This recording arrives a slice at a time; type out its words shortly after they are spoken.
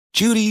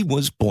Judy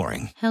was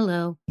boring.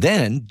 Hello.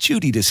 Then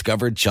Judy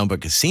discovered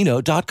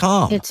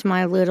ChumbaCasino.com. It's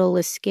my little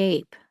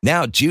escape.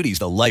 Now Judy's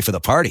the life of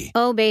the party.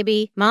 Oh,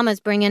 baby, mama's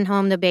bringing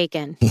home the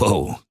bacon.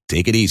 Whoa,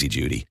 take it easy,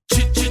 Judy.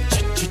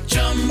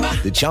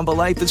 The Chumba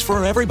life is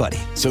for everybody.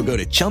 So go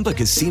to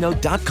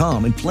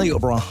ChumbaCasino.com and play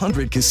over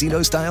 100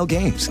 casino-style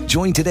games.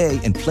 Join today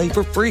and play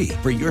for free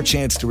for your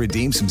chance to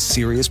redeem some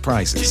serious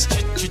prizes.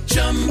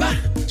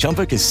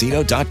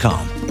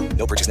 ChumbaCasino.com.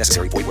 No purchase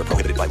necessary. Void where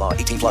prohibited by law.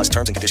 18 plus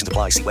terms and conditions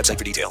apply. See website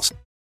for details.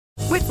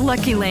 With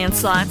Lucky Land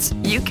Slots,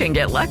 you can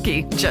get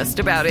lucky just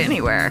about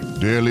anywhere.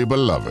 Dearly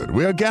beloved,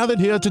 we are gathered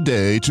here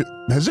today to...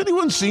 Has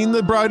anyone seen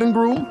the bride and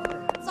groom?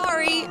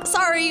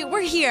 Sorry,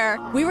 we're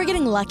here. We were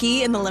getting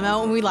lucky in the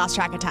limo and we lost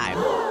track of time.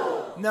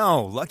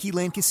 No, Lucky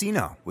Land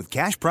Casino, with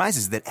cash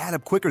prizes that add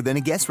up quicker than a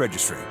guest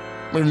registry.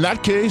 In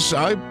that case,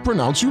 I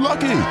pronounce you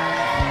lucky.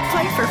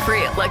 Play for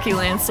free at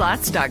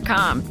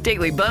LuckyLandSlots.com.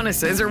 Daily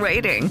bonuses are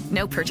waiting.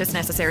 No purchase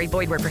necessary.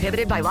 Void where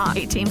prohibited by law.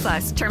 18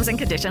 plus. Terms and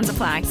conditions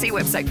apply. See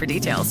website for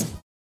details.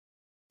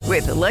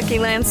 With the Lucky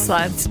Land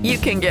Slots, you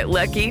can get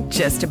lucky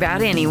just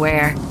about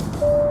anywhere.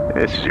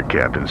 This is your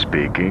captain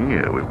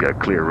speaking. We've got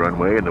clear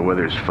runway and the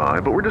weather's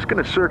fine, but we're just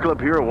going to circle up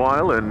here a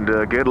while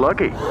and get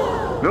lucky.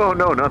 No,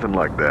 nothing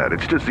like that.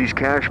 It's just these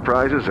cash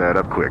prizes add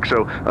up quick.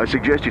 So I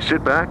suggest you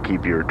sit back,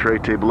 keep your tray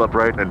table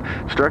upright, and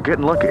start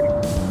getting lucky.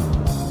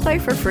 Play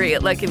for free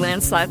at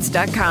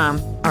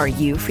LuckyLandSlots.com. Are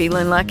you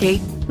feeling lucky?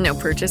 No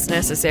purchase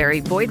necessary.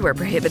 Void where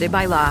prohibited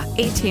by law.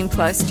 18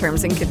 plus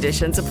terms and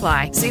conditions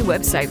apply. See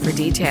website for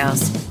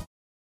details.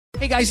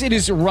 Hey guys, it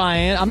is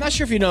Ryan. I'm not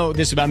sure if you know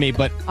this about me,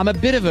 but I'm a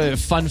bit of a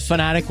fun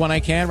fanatic when I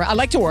can. I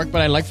like to work,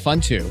 but I like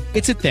fun too.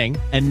 It's a thing.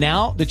 And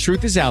now the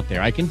truth is out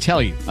there. I can tell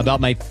you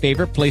about my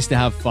favorite place to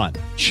have fun.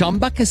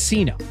 Chumba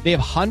Casino. They have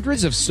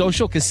hundreds of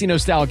social casino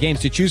style games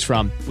to choose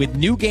from with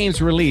new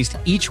games released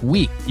each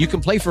week. You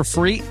can play for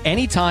free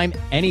anytime,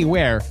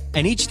 anywhere.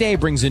 And each day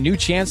brings a new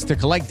chance to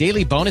collect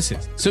daily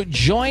bonuses. So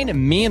join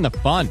me in the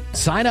fun.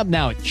 Sign up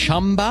now at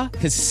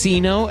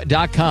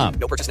ChumbaCasino.com.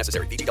 No purchase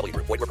necessary. VGW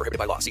Group. Void where prohibited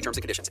by law. See terms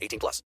and conditions. 18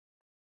 plus.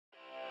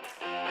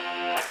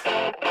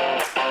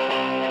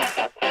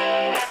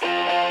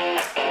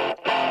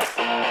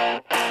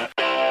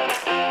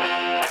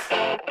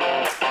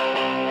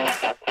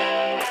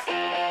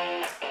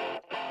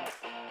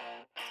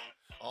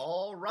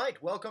 All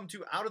right, welcome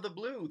to Out of the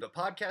Blue, the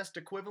podcast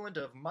equivalent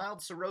of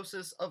mild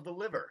cirrhosis of the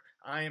liver.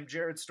 I am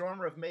Jared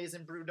Stormer of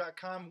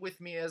MaizenBrew.com. With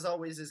me, as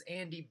always, is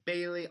Andy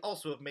Bailey,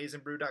 also of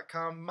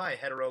MaizenBrew.com, my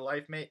hetero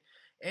life mate.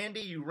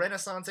 Andy, you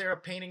Renaissance-era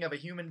painting of a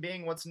human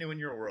being, what's new in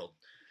your world?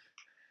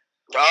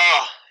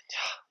 Oh,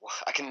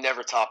 I can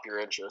never top your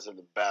intros. They're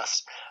the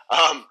best.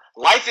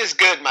 Life is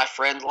good, my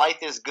friend. Life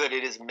is good.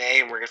 It is May,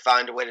 and we're going to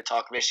find a way to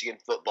talk Michigan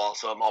football,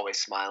 so I'm always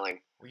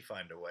smiling. We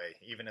find a way.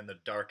 Even in the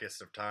darkest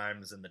of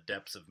times, in the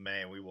depths of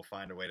May, we will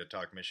find a way to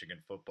talk Michigan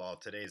football.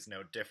 Today's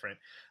no different.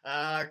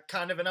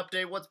 Kind of an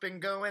update what's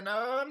been going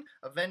on.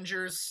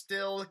 Avengers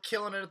still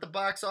killing it at the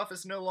box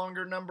office, no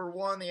longer number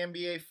one. The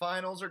NBA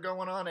Finals are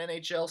going on.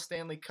 NHL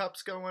Stanley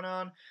Cup's going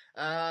on.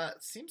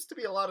 Seems to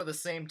be a lot of the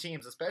same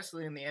teams,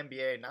 especially in the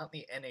NBA, not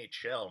the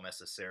NHL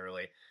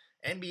necessarily.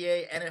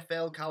 NBA,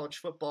 NFL, college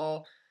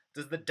football.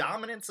 Does the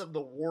dominance of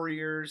the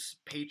Warriors,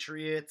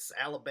 Patriots,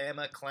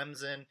 Alabama,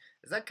 Clemson,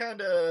 is that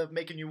kind of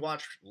making you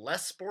watch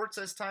less sports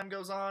as time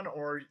goes on,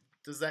 or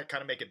does that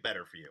kind of make it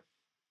better for you?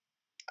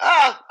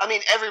 I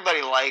mean,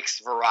 everybody likes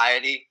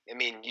variety. I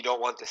mean, you don't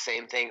want the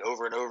same thing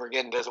over and over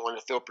again. Doesn't want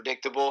to feel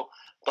predictable.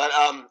 But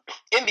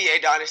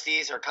NBA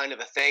dynasties are kind of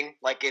a thing.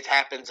 Like, it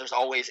happens. There's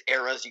always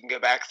eras you can go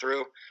back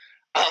through.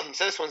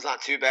 So this one's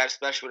not too bad,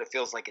 especially when it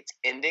feels like it's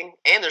ending.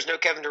 And there's no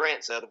Kevin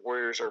Durant, so the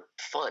Warriors are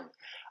fun.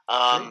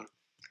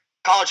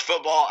 College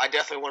football, I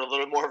definitely want a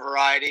little more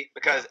variety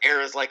because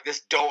eras like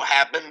this don't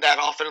happen that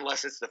often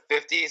unless it's the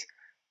 50s.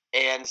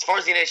 And as far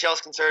as the NHL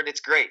is concerned, it's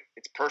great.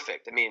 It's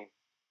perfect. I mean,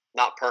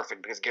 not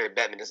perfect because Gary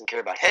Bettman doesn't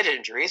care about head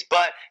injuries,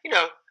 but,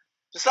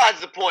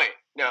 besides the point,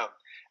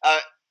 a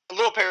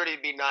little parity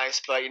would be nice,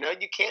 but, you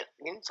can't,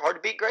 it's hard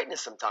to beat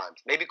greatness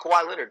sometimes. Maybe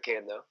Kawhi Leonard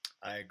can, though.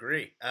 I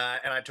agree.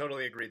 And I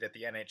totally agree that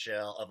the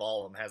NHL of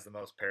all of them has the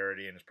most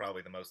parity and is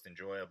probably the most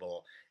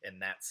enjoyable in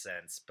that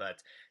sense.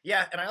 But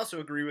yeah, and I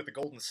also agree with the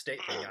Golden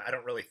State thing. I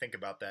don't really think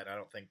about that. I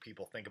don't think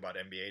people think about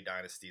NBA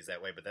dynasties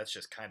that way, but that's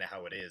just kind of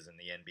how it is in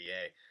the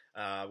NBA.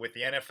 With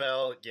the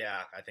NFL,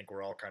 yeah, I think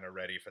we're all kind of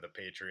ready for the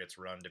Patriots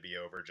run to be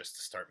over just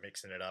to start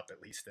mixing it up,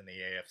 at least in the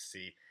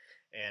AFC.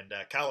 And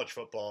college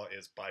football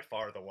is by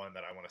far the one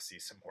that I want to see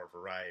some more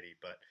variety.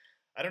 But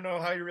I don't know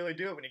how you really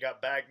do it when you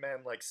got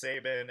bagmen like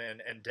Saban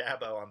and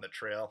Dabo on the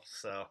trail.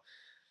 So,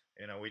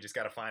 we just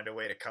got to find a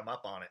way to come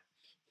up on it.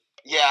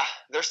 Yeah,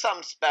 there's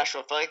something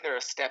special. I feel like they're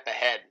a step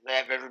ahead. They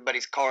have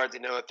everybody's cards. They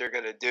know what they're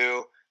going to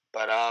do.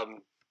 But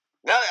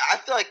no, I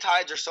feel like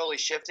tides are slowly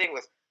shifting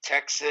with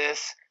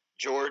Texas,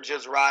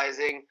 Georgia's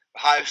rising.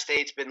 Ohio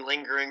State's been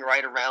lingering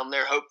right around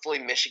there. Hopefully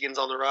Michigan's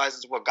on the rise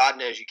as well. God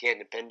knows you can't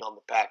depend on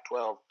the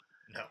Pac-12.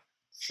 No,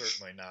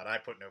 certainly not. I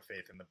put no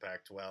faith in the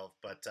Pac-12.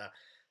 But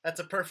That's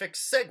a perfect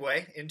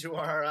segue into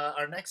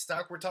our next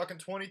talk. We're talking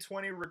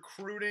 2020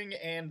 recruiting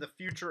and the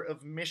future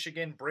of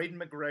Michigan. Braden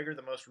McGregor,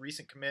 the most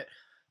recent commit,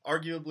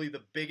 arguably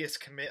the biggest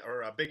commit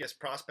or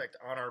biggest prospect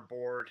on our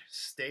board,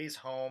 stays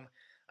home.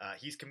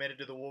 He's committed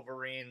to the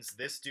Wolverines.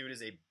 This dude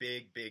is a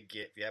big, big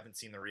get. If you haven't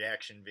seen the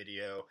reaction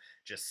video,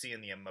 just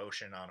seeing the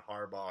emotion on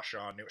Harbaugh,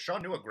 Sean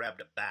Nua grabbed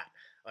a bat.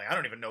 Like, I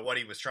don't even know what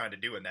he was trying to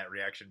do in that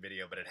reaction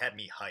video, but it had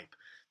me hype.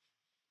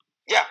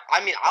 Yeah,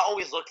 I mean, I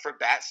always look for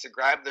bats to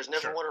grab. There's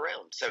never one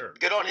around, so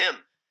good on him.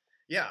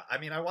 Yeah, I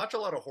mean, I watch a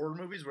lot of horror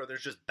movies where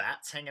there's just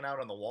bats hanging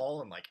out on the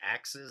wall and, like,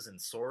 axes and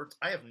swords.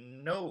 I have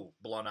no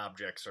blunt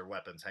objects or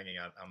weapons hanging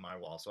out on my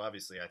wall, so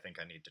obviously I think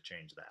I need to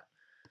change that.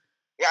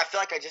 Yeah, I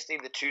feel like I just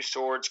need the two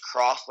swords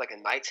crossed like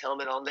a knight's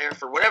helmet on there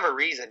for whatever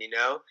reason,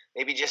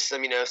 Maybe just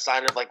some,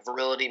 sign of, like,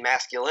 virility,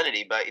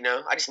 masculinity, but,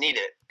 I just need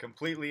it.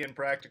 Completely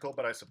impractical,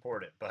 but I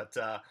support it. But,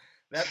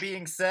 that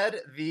being said,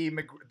 the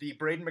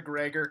Braden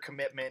McGregor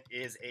commitment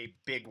is a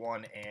big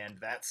one, and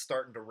that's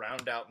starting to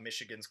round out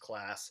Michigan's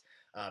class.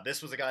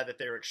 This was a guy that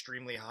they were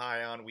extremely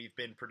high on. We've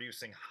been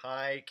producing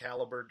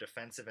high-caliber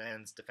defensive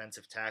ends,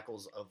 defensive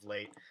tackles of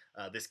late.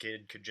 This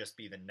kid could just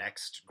be the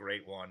next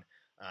great one.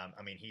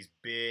 I mean, he's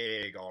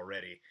big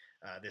already.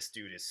 This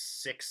dude is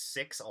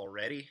 6'6"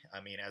 already.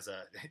 I mean,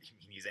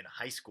 he's in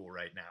high school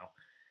right now.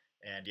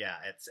 And, yeah,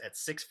 it's at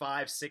 6'5",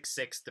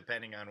 6'6",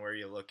 depending on where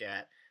you look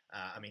at.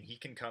 I mean, he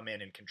can come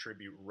in and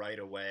contribute right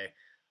away.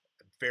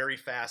 Very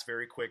fast,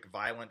 very quick,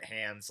 violent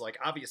hands. Like,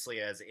 obviously,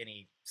 as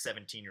any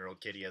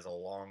 17-year-old kid, he has a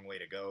long way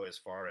to go as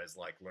far as,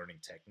 like, learning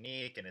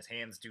technique, and his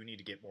hands do need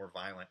to get more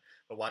violent.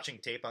 But watching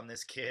tape on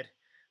this kid,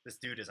 this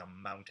dude is a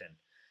mountain.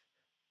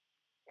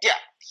 Yeah,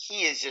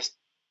 he is just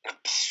a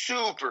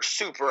super,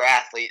 super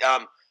athlete.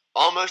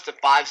 Almost a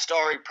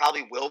 5-star. He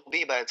probably will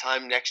be by the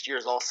time next year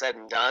is all said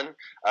and done,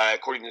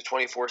 according to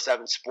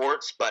 24/7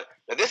 Sports. But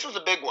this was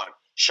a big one.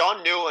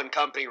 Sean Nua and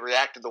company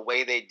reacted the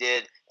way they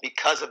did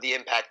because of the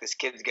impact this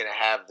kid's going to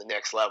have at the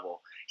next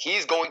level.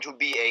 He's going to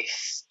be a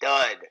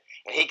stud,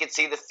 and he can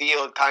see the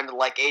field kind of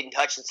like Aiden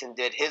Hutchinson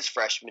did his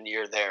freshman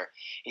year there.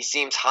 He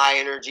seems high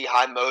energy,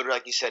 high motor,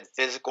 like you said,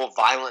 physical,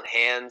 violent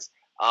hands.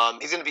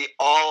 He's going to be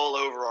all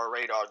over our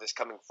radar this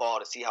coming fall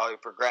to see how he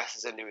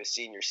progresses into his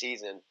senior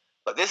season.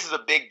 But this is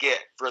a big get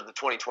for the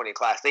 2020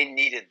 class. They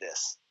needed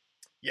this.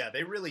 Yeah,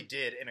 they really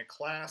did. In a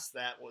class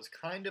that was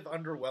kind of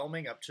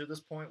underwhelming up to this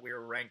point, we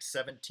were ranked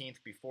 17th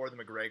before the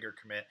McGregor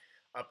commit,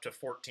 up to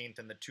 14th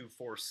in the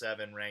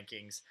 247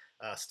 rankings,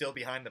 still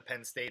behind the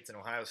Penn States and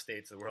Ohio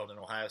States of the world, and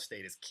Ohio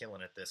State is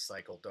killing it this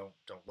cycle.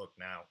 Don't look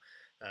now.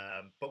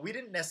 But we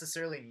didn't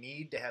necessarily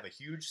need to have a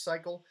huge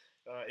cycle.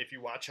 If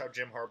you watch how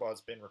Jim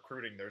Harbaugh's been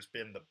recruiting, there's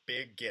been the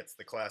big gets,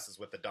 the classes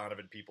with the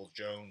Donovan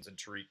Peoples-Jones and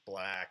Tariq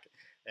Black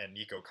and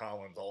Nico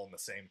Collins all in the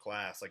same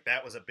class. Like,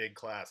 that was a big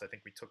class. I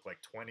think we took like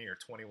 20 or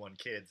 21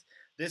 kids.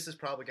 This is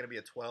probably going to be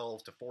a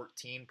 12 to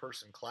 14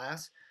 person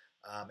class,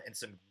 and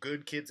some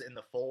good kids in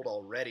the fold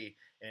already.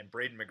 And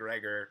Braden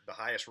McGregor, the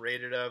highest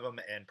rated of them,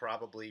 and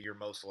probably your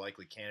most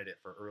likely candidate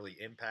for early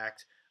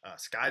impact.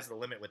 Sky's the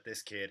limit with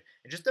this kid.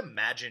 And just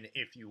imagine,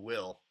 if you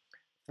will,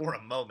 for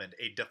a moment,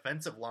 a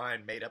defensive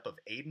line made up of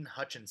Aiden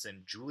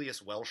Hutchinson,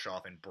 Julius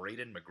Welshoff, and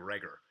Braden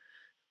McGregor.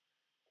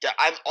 Yeah,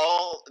 I'm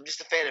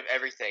just a fan of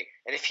everything.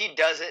 And if he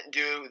doesn't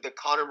do the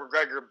Conor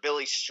McGregor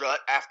Billy Strut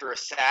after a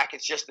sack,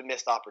 it's just a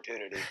missed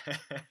opportunity.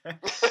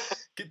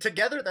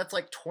 Together, that's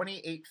like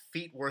 28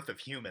 feet worth of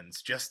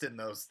humans just in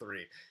those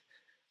three.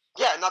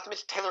 Yeah, not to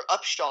mention Taylor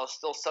Upshaw is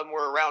still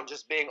somewhere around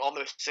just being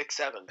almost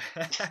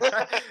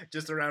 6'7".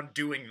 Just around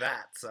doing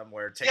that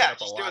somewhere, taking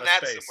up a lot of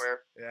space. Somewhere.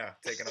 Yeah,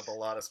 taking up a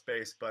lot of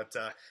space. But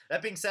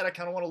that being said, I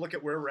kind of want to look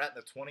at where we're at in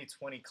the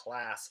 2020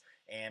 class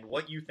and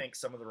what you think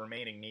some of the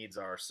remaining needs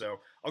are. So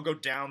I'll go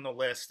down the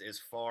list as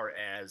far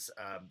as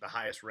the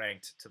highest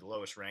ranked to the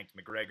lowest ranked,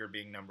 McGregor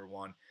being number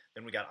one.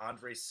 Then we got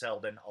Andre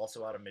Seldon,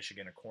 also out of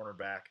Michigan, a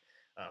cornerback.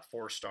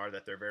 4-star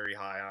that they're very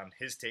high on.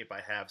 His tape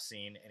I have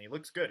seen, and he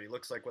looks good. He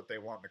looks like what they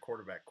want in a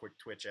quarterback, quick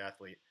twitch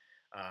athlete.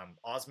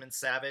 Osmond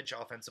Savage,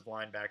 offensive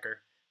linebacker.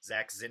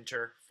 Zach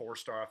Zinter,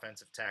 4-star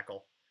offensive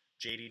tackle.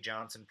 J.D.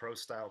 Johnson,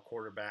 pro-style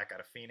quarterback out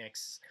of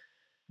Phoenix.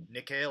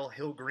 Nikhil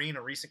Hill-Green,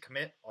 a recent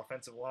commit,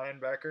 offensive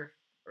linebacker,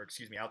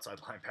 outside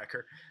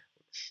linebacker.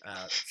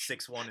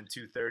 6'1" and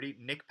 230.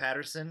 Nick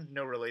Patterson,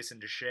 no relation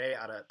to Shea,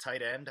 out of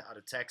tight end, out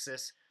of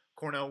Texas.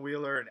 Cornell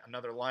Wheeler,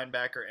 another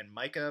linebacker, and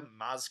Micah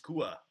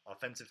Mazkua,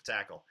 offensive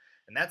tackle.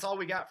 And that's all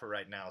we got for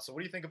right now. So what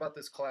do you think about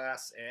this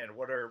class, and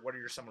what are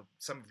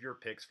some of your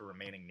picks for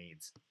remaining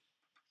needs?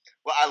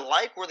 Well, I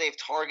like where they've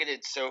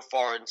targeted so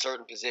far in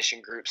certain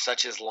position groups,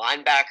 such as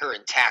linebacker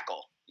and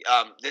tackle.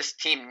 This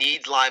team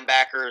needs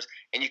linebackers,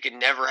 and you can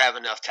never have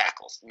enough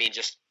tackles. I mean,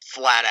 just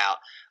flat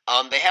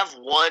out. They have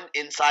one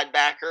inside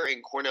backer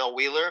in Cornell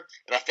Wheeler,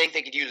 but I think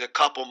they could use a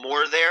couple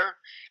more there,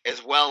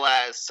 as well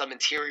as some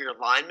interior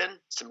linemen,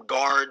 some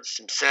guards,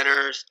 some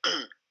centers,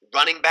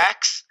 running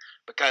backs,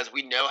 because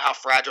we know how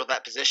fragile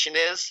that position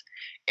is.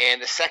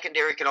 And the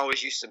secondary can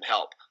always use some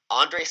help.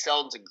 Andre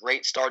Selden's a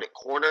great start at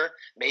corner.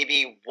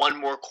 Maybe one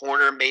more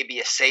corner, maybe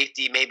a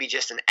safety, maybe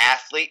just an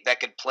athlete that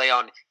could play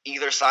on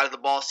either side of the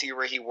ball, see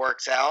where he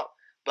works out.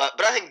 But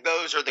I think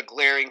those are the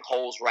glaring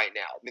holes right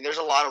now. I mean, there's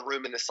a lot of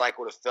room in the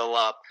cycle to fill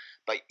up,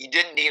 but you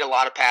didn't need a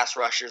lot of pass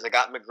rushers. They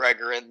got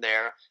McGregor in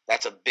there.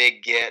 That's a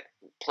big get.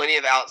 Plenty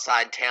of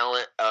outside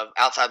talent,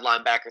 outside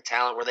linebacker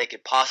talent where they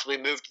could possibly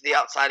move to the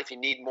outside if you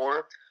need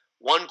more.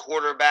 One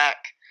quarterback,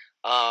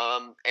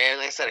 and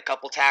like I said, a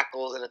couple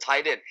tackles and a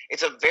tight end.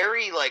 It's a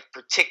very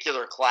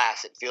particular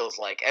class. It feels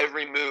like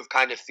every move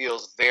kind of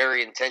feels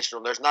very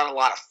intentional. There's not a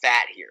lot of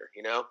fat here,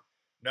 you know.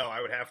 No,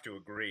 I would have to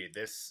agree.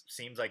 This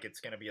seems like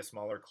it's going to be a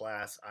smaller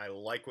class. I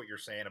like what you're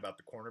saying about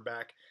the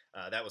cornerback.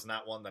 That was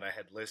not one that I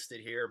had listed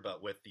here,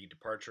 but with the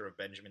departure of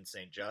Benjamin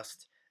St.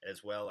 Just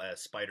as well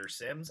as Spider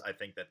Sims, I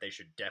think that they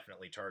should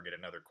definitely target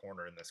another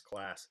corner in this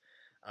class.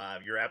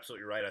 You're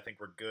absolutely right. I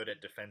think we're good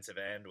at defensive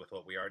end with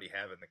what we already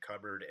have in the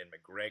cupboard and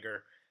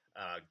McGregor.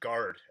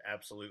 Guard,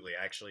 absolutely.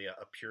 Actually, a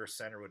pure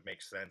center would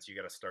make sense. You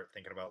got to start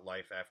thinking about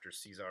life after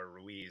Cesar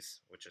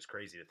Ruiz, which is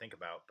crazy to think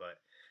about, but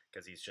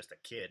because he's just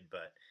a kid.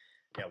 But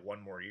yeah,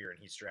 one more year and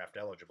he's draft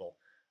eligible.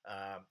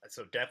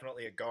 So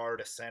definitely a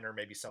guard, a center,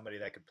 maybe somebody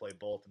that could play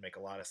both and make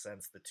a lot of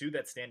sense. The two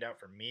that stand out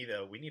for me,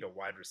 though, we need a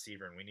wide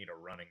receiver and we need a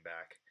running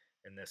back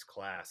in this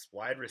class.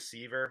 Wide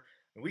receiver,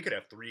 we could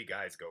have 3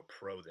 guys go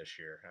pro this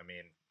year. I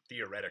mean,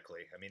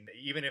 theoretically. I mean,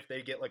 even if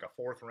they get like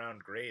a 4th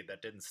round grade,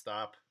 that didn't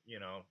stop,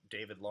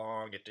 David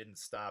Long. It didn't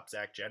stop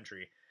Zach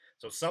Gentry.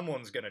 So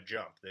someone's going to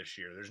jump this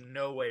year. There's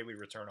no way we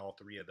return all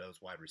 3 of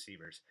those wide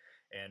receivers.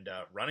 And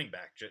running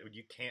back,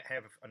 you can't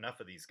have enough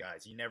of these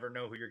guys. You never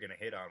know who you're going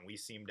to hit on. We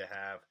seem to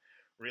have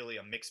really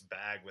a mixed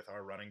bag with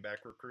our running back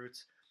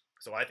recruits.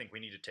 So I think we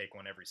need to take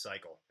one every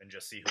cycle and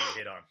just see who we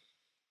hit on.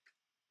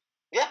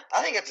 Yeah,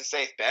 I think it's a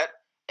safe bet.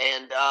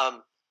 And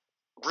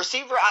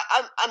receiver,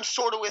 I'm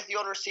sort of with you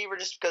on receiver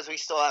just because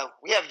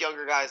we have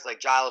younger guys like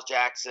Giles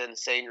Jackson,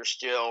 Senior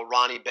Still,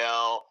 Ronnie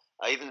Bell,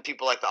 even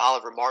people like the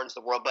Oliver Martins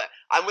of the world. But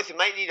I'm with you.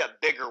 Might need a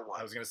bigger one.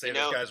 I was going to say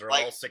those guys are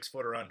all 6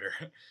 foot or under.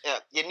 Yeah,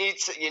 you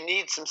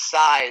need some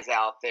size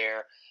out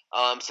there.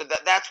 So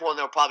that's one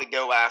they'll probably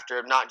go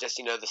after, not just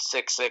the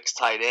 6'6"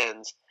 tight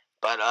ends.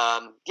 But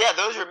yeah,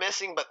 those are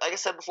missing. But like I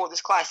said before,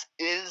 this class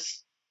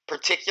is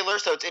particular,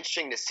 so it's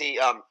interesting to see.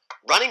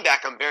 Running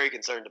back, I'm very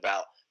concerned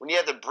about. When you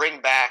have to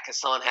bring back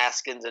Hassan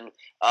Haskins and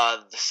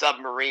the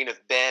submarine of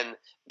Ben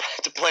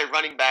to play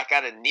running back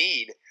out of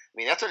need, I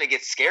mean, that's when it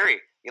gets scary.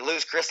 You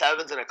lose Chris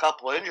Evans and a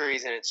couple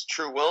injuries, and it's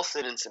True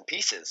Wilson and some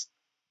pieces.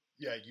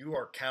 Yeah, you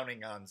are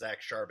counting on Zach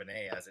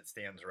Charbonnet as it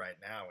stands right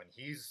now, and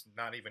he's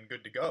not even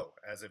good to go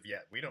as of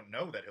yet. We don't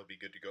know that he'll be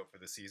good to go for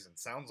the season.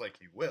 Sounds like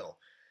he will.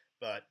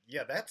 But,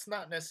 yeah, that's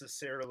not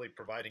necessarily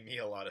providing me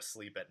a lot of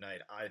sleep at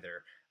night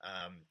either.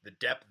 The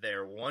depth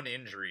there, one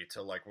injury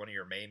to, one of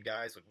your main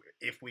guys,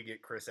 if we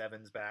get Chris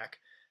Evans back,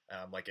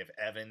 if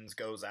Evans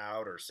goes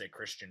out or, say,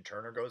 Christian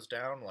Turner goes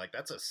down,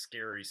 that's a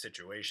scary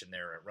situation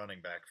there at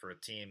running back for a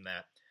team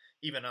that,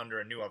 even under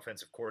a new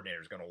offensive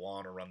coordinator, is going to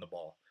want to run the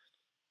ball.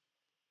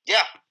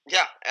 Yeah.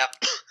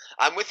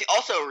 I'm with you.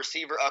 Also, a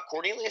receiver,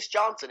 Cornelius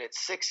Johnson at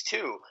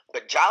 6'2",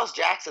 but Giles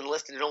Jackson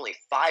listed at only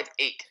 5'8".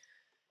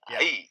 Yeah.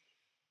 Hey.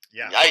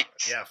 Yeah,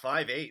 yikes. Yeah,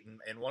 5'8",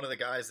 and one of the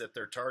guys that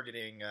they're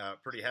targeting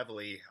pretty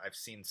heavily. I've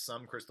seen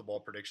some crystal ball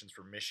predictions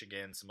for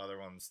Michigan, some other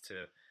ones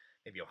to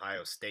maybe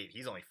Ohio State.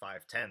 He's only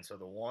 5'10", so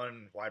the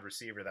one wide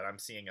receiver that I'm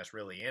seeing us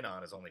really in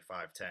on is only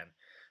 5'10".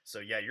 So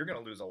yeah, you're going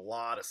to lose a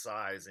lot of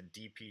size in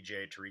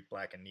DPJ, Tariq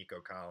Black, and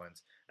Nico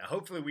Collins. Now,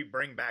 hopefully we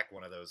bring back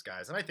one of those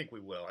guys, and I think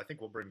we will. I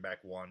think we'll bring back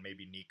one,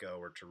 maybe Nico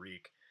or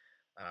Tariq,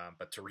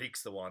 but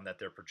Tariq's the one that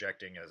they're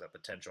projecting as a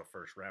potential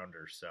first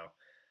rounder. So.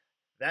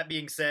 That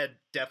being said,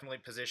 definitely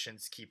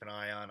positions to keep an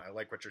eye on. I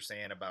like what you're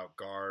saying about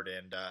guard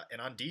and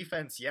on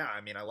defense. Yeah, I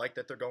mean, I like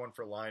that they're going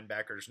for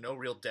linebackers. No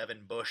real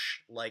Devin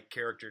Bush-like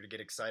character to get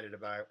excited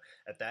about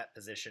at that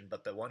position,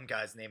 but the one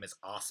guy's name is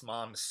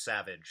Osman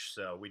Savage,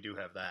 so we do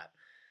have that.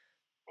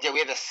 Yeah, we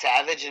have a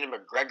Savage and a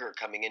McGregor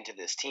coming into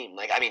this team.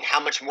 How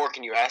much more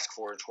can you ask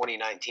for in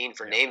 2019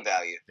 for name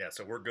value? Yeah,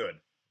 so we're good.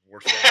 We're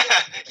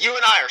set. You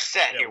and I are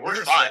set here.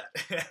 We're fine.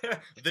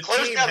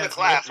 Close down the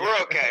class. We're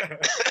okay.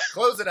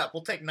 Close it up.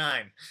 We'll take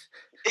 9.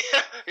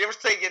 You ever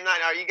take 9? All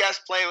right, you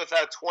guys play with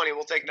 20.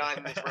 We'll take 9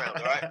 in this round,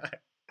 all right?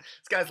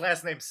 This guy's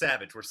last name's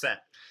Savage. We're set.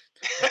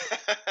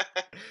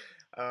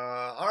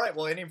 All right.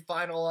 Well, any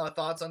final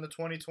thoughts on the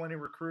 2020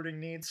 recruiting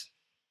needs?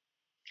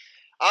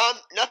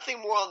 Nothing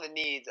more on the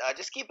needs.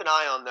 Just keep an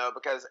eye on, though,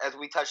 because as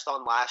we touched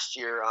on last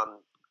year,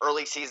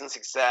 early season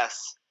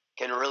success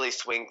can really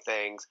swing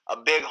things. A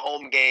big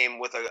home game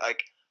with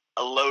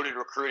a loaded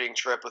recruiting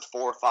trip with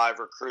 4 or 5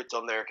 recruits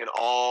on there can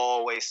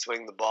always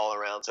swing the ball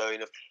around. So,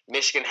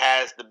 Michigan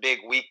has the big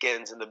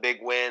weekends and the big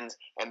wins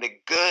and the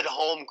good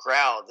home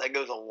crowds. That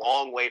goes a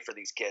long way for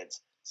these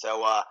kids.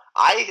 So,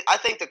 I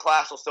think the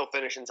class will still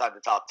finish inside the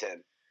top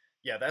 10.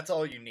 Yeah, that's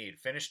all you need.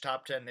 Finish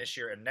top 10 this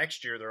year, and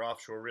next year they're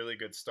off to a really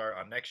good start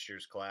on next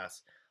year's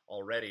class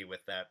already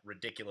with that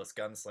ridiculous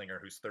gunslinger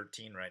who's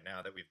 13 right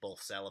now that we've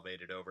both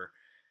salivated over.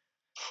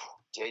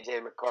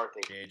 J.J.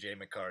 McCarthy. J.J.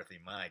 McCarthy,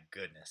 my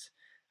goodness.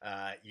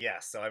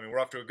 Yes, so I mean, we're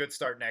off to a good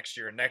start next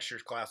year. Next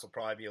year's class will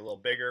probably be a little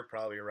bigger,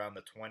 probably around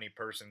the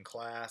 20-person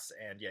class,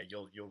 and yeah,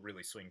 you'll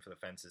really swing for the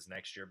fences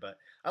next year. But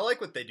I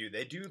like what they do.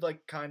 They do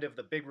like kind of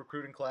the big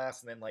recruiting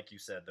class, and then like you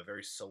said, the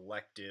very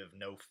selective,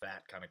 no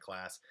fat kind of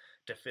class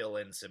to fill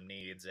in some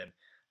needs, and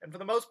for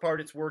the most part,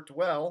 it's worked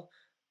well.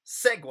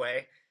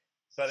 Segue.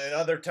 But at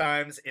other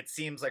times, it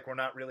seems like we're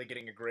not really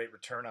getting a great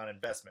return on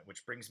investment,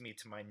 which brings me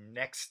to my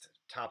next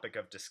topic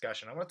of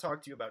discussion. I want to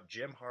talk to you about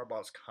Jim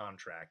Harbaugh's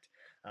contract.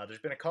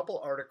 There's been a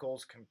couple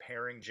articles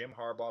comparing Jim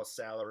Harbaugh's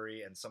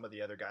salary and some of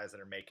the other guys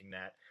that are making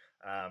that.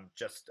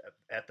 Just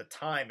at the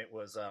time, it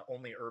was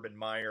only Urban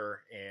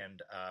Meyer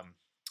and,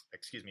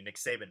 Nick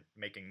Saban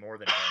making more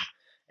than him.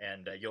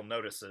 And you'll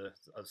notice a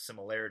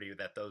similarity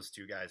that those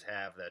two guys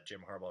have that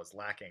Jim Harbaugh is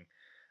lacking.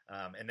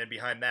 And then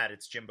behind that,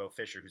 it's Jimbo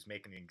Fisher, who's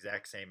making the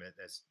exact same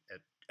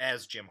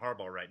as Jim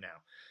Harbaugh right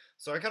now.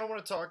 So I kind of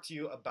want to talk to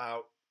you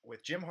about,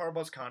 with Jim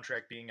Harbaugh's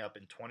contract being up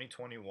in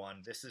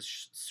 2021, this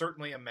is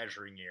certainly a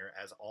measuring year,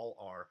 as all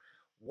are.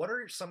 What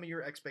are some of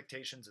your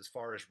expectations as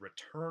far as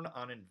return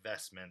on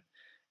investment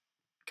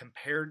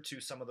compared to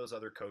some of those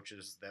other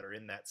coaches that are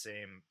in that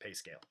same pay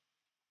scale?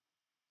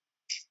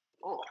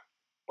 Oh,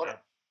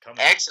 what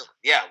excellent!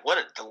 Yeah, what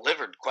a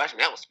delivered question.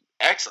 That was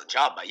excellent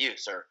job by you,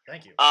 sir.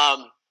 Thank you.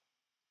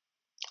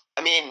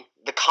 I mean,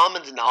 the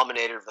common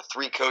denominator of the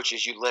three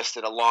coaches you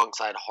listed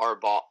alongside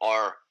Harbaugh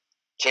are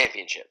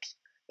championships.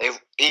 They've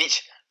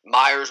each,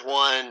 Myers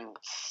won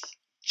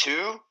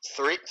two.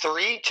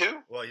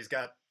 Well, he's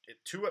got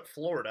 2 at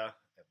Florida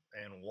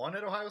and 1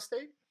 at Ohio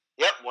State.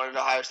 Yep, 1 at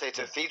Ohio State.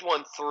 So he's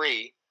won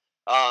 3.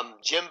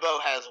 Jimbo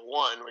has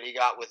 1 when he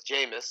got with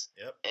Jameis.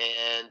 Yep.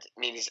 And I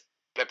mean, he's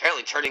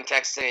apparently turning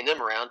Texas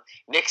A&M around.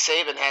 Nick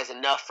Saban has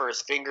enough for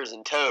his fingers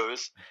and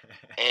toes,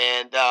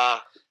 and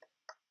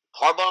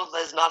Harbaugh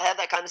has not had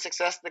that kind of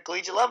success at the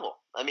collegiate level.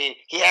 I mean,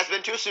 he has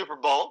been to a Super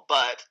Bowl,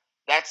 but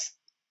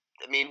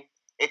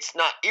it's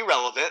not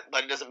irrelevant,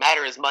 but it doesn't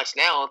matter as much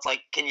now. It's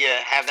like, can you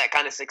have that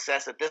kind of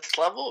success at this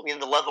level? I mean,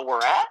 the level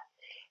we're at.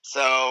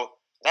 So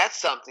that's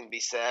something to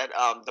be said.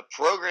 The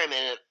program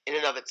in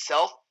and of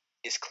itself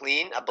is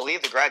clean. I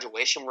believe the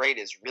graduation rate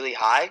is really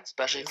high,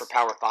 especially for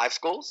Power 5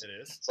 schools. It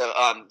is. So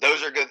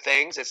those are good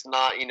things. It's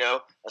not,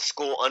 a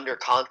school under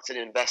constant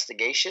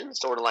investigation,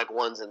 sort of like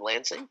ones in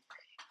Lansing.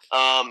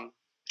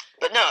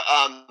 But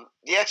no,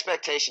 the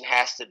expectation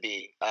has to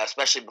be,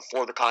 especially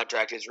before the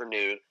contract is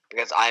renewed,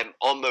 because I'm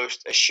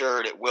almost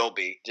assured it will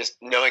be, just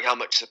knowing how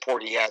much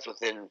support he has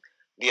within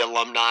the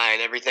alumni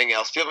and everything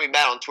else. Feel me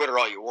mad on Twitter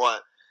all you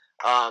want.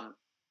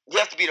 You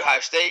have to beat Ohio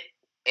State,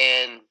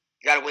 and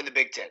you got to win the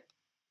Big Ten.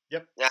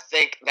 Yep. And I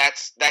think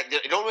that's that.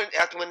 You don't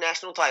have to win a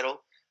national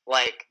title.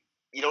 Like,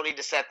 you don't need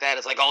to set that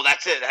as like, oh,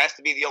 that's it. It has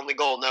to be the only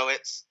goal. No,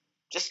 it's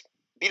just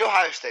beat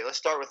Ohio State. Let's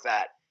start with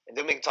that, and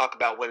then we can talk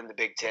about winning the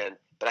Big Ten.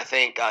 But I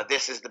think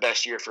this is the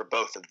best year for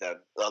both of them,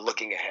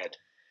 looking ahead.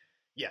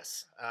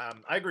 Yes,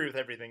 I agree with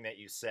everything that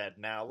you said.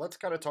 Now, let's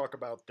kind of talk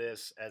about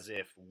this as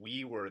if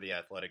we were the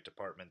athletic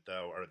department,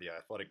 though, or the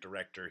athletic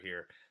director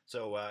here.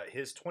 So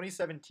his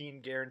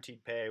 2017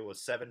 guaranteed pay was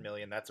 $7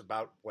 million. That's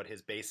about what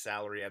his base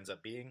salary ends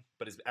up being.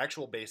 But his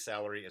actual base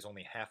salary is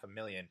only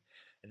 $500,000.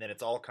 And then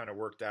it's all kind of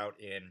worked out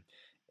in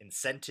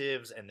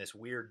incentives and this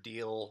weird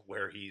deal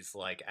where he's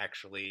like,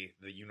 actually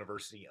the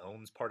university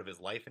owns part of his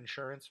life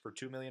insurance for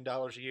 $2 million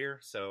a year.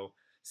 So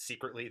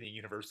secretly the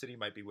university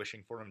might be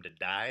wishing for him to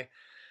die.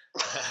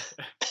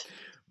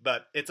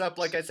 But it's up,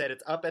 like I said,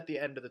 it's up at the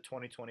end of the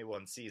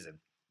 2021 season.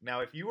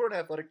 Now, if you were an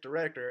athletic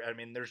director, I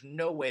mean, there's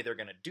no way they're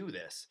going to do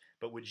this,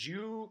 but would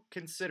you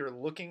consider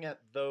looking at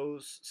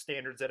those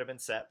standards that have been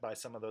set by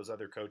some of those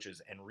other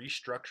coaches and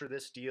restructure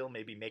this deal,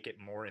 maybe make it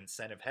more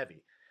incentive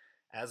heavy?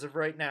 As of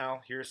right now,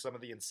 here's some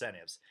of the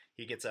incentives.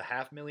 He gets a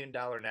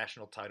 $500,000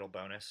 national title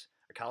bonus.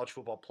 A college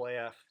football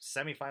playoff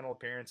semifinal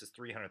appearance is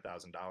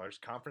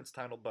 $300,000. Conference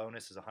title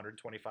bonus is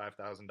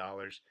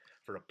 $125,000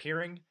 for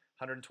appearing,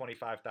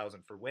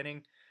 $125,000 for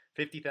winning,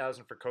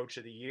 $50,000 for coach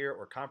of the year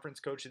or conference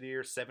coach of the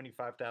year,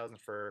 $75,000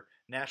 for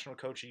national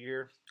coach of the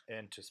year.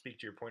 And to speak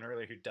to your point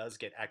earlier, who does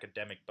get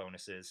academic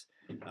bonuses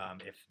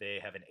if they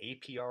have an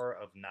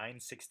APR of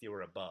 960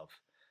 or above.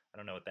 I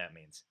don't know what that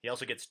means. He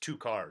also gets 2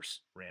 cars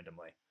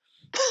randomly.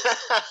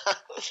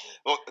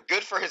 Well,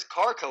 good for his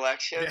car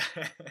collection.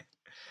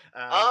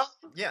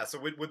 Yeah, so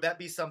would that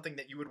be something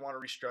that you would want to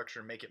restructure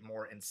and make it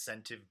more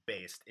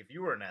incentive-based if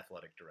you were an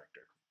athletic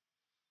director?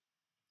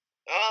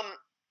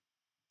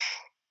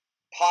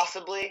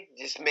 Possibly.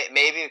 Just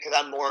maybe because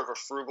I'm more of a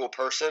frugal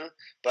person,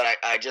 but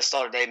I just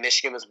saw today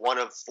Michigan was one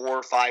of 4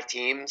 or 5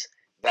 teams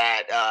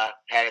that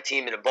had a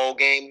team in a bowl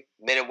game,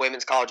 men and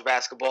women's college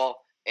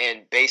basketball,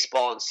 and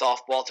baseball and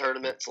softball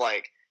tournaments.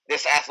 Like,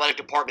 this athletic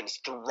department is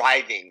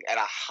thriving at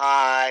a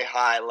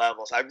high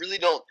level. So I really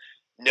don't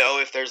know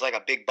if there's like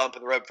a big bump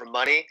in the road for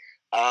money.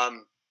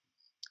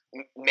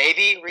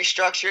 Maybe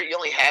restructure it. You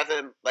only have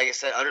them, like I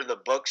said, under the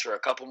books for a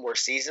couple more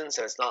seasons,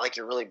 so it's not like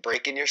you're really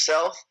breaking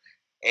yourself.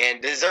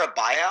 And is there a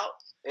buyout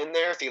in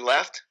there if he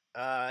left?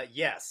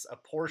 Yes, a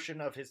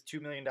portion of his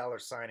 $2 million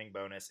signing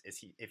bonus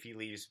is if he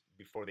leaves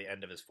before the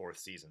end of his 4th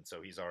season,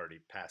 so he's already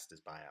passed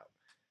his buyout.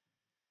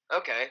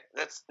 Okay,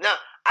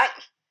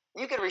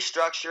 you could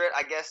restructure it,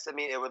 I guess. I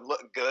mean, it would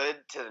look good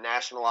to the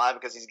national eye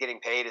because he's getting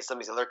paid as some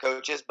of these other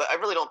coaches, but I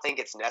really don't think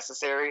it's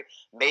necessary.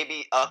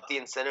 Maybe up the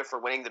incentive for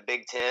winning the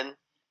Big Ten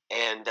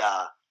and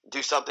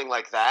do something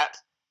like that,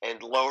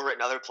 and lower it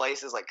in other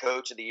places like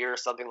Coach of the Year or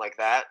something like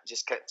that.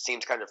 Just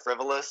seems kind of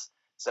frivolous.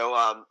 So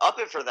up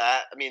it for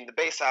that. I mean, the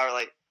base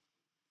salary,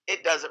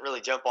 it doesn't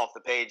really jump off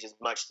the page as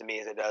much to me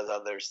as it does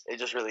others. It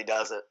just really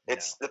doesn't. No.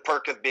 It's the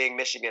perk of being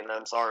Michigan, and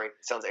I'm sorry. It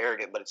sounds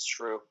arrogant, but it's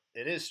true.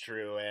 It is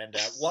true, and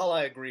while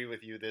I agree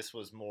with you, this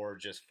was more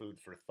just food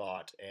for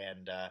thought,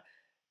 and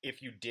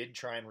if you did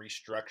try and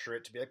restructure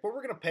it to be like, well,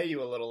 we're going to pay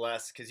you a little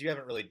less because you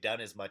haven't really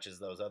done as much as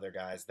those other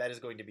guys, that is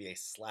going to be a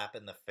slap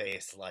in the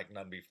face like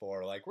none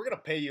before. Like, we're going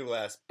to pay you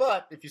less,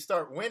 but if you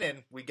start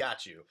winning, we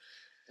got you.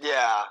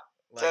 Yeah.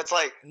 So it's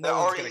like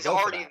he's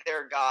already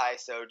their guy,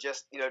 so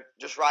just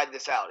ride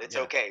this out. It's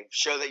okay.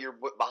 Show that you're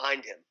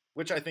behind him.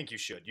 Which I think you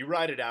should. You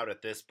ride it out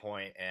at this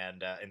point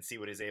and see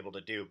what he's able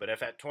to do. But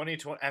if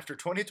after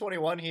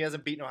 2021 he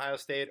hasn't beaten Ohio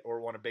State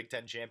or won a Big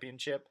Ten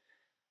championship,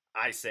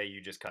 I say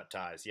you just cut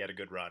ties. He had a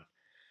good run.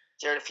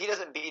 Jared, if he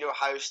doesn't beat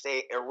Ohio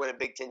State or win a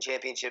Big Ten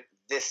championship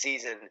this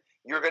season,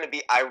 you're going to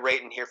be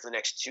irate in here for the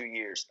next 2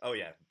 years. Oh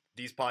yeah,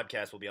 these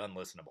podcasts will be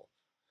unlistenable.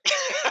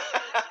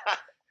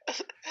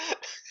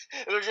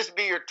 It'll just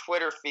be your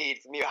Twitter feed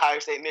from the Ohio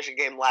State-Michigan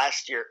game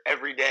last year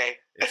every day.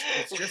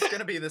 It's just going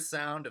to be the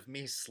sound of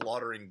me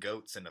slaughtering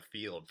goats in a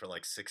field for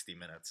like 60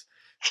 minutes.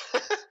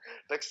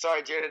 Like,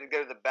 sorry, Jared had to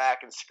go to the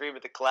back and scream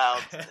at the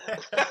clouds.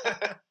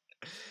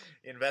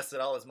 He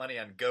invested all his money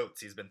on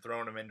goats. He's been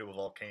throwing them into a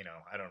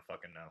volcano. I don't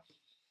fucking know.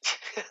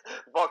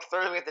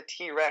 Throwing at the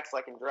T-Rex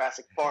like in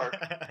Jurassic Park.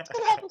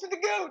 What happened to the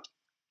goat?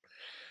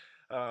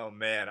 Oh,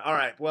 man. All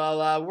right.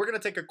 Well, we're going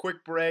to take a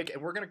quick break,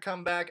 and we're going to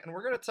come back, and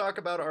we're going to talk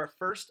about our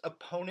first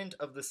opponent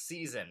of the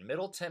season,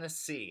 Middle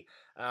Tennessee.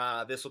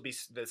 This will be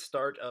the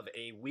start of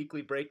a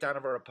weekly breakdown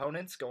of our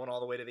opponents going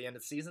all the way to the end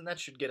of the season. That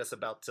should get us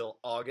about till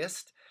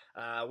August.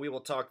 We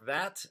will talk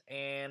that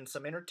and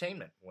some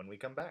entertainment when we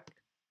come back.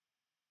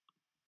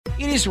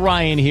 It is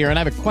Ryan here, and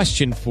I have a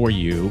question for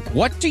you.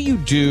 What do you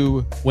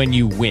do when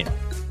you win?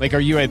 Like, are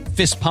you a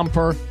fist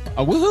pumper,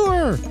 a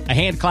woohooer, a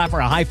hand clapper,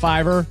 a high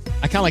fiver?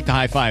 I kind of like the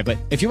high five, but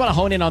if you want to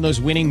hone in on those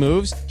winning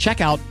moves,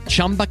 check out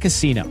Chumba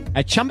Casino.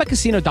 At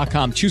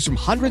ChumbaCasino.com, choose from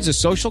hundreds of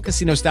social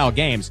casino-style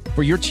games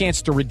for your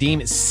chance to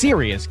redeem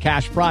serious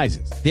cash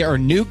prizes. There are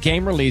new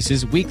game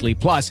releases weekly,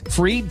 plus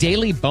free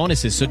daily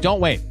bonuses, so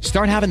don't wait.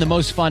 Start having the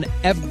most fun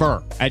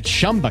ever at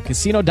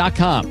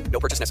ChumbaCasino.com.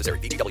 No purchase necessary.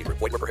 VGW. Void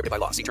where prohibited by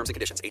law. See terms and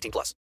conditions.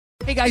 18+.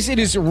 Hey guys, it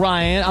is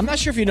Ryan. I'm not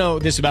sure if you know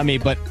this about me,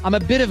 but I'm a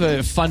bit of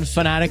a fun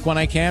fanatic when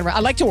I can. I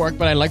like to work,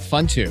 but I like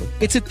fun too.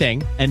 It's a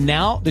thing. And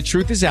now the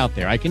truth is out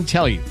there. I can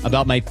tell you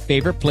about my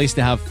favorite place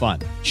to have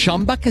fun.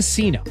 Chumba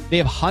Casino. They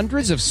have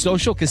hundreds of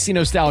social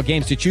casino style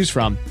games to choose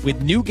from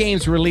with new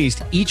games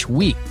released each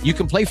week. You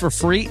can play for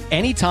free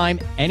anytime,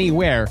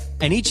 anywhere.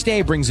 And each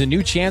day brings a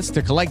new chance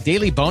to collect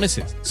daily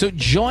bonuses. So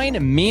join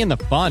me in the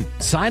fun.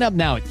 Sign up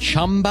now at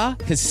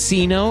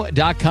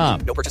ChumbaCasino.com.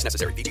 No purchase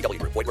necessary.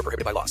 VGW. Void where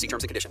prohibited by law. See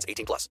terms and conditions.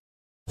 18+.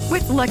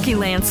 With Lucky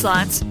Land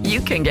Slots, you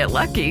can get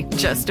lucky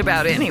just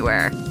about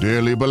anywhere.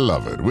 Dearly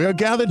beloved, we are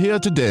gathered here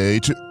today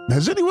to...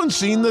 Has anyone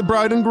seen the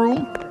bride and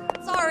groom?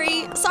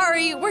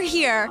 Sorry, we're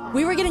here.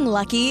 We were getting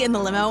lucky in the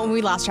limo and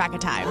we lost track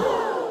of time.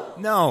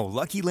 No,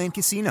 Lucky Land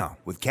Casino,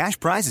 with cash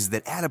prizes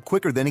that add up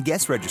quicker than a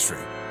guest registry.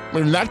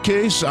 In that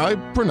case, I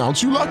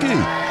pronounce you lucky.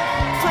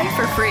 Play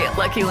for free at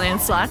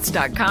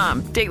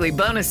LuckyLandSlots.com. Daily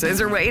bonuses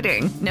are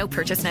waiting. No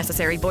purchase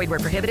necessary. Void where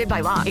prohibited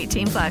by law.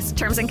 18+.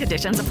 Terms and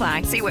conditions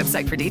apply. See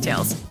website for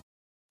details.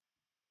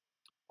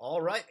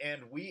 All right,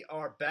 and we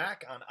are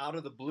back on Out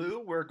of the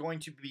Blue. We're going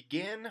to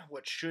begin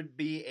what should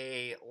be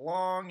a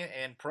long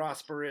and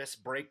prosperous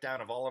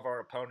breakdown of all of our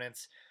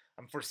opponents.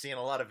 I'm foreseeing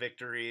a lot of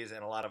victories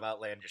and a lot of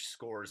outlandish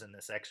scores in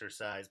this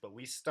exercise, but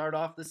we start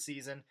off the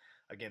season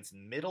against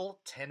Middle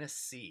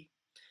Tennessee.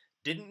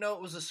 Didn't know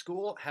it was a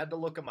school, had to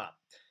look them up.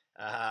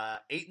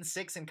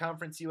 8-6 in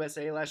Conference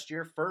USA last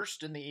year,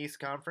 first in the East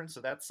Conference, so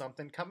that's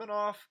something. Coming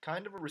off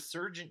kind of a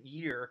resurgent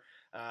year.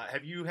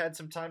 Have you had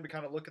some time to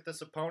kind of look at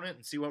this opponent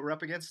and see what we're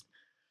up against?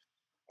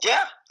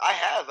 Yeah, I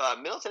have.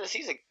 Middle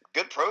Tennessee's a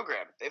good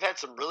program. They've had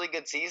some really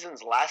good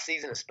seasons, last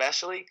season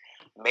especially.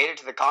 Made it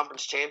to the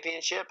conference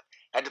championship.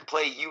 Had to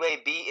play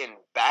UAB in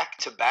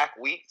back-to-back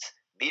weeks.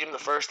 Beat them the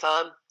first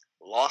time.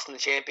 Lost in the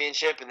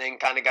championship, and then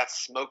kind of got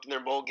smoked in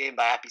their bowl game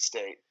by Appy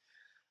State.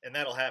 And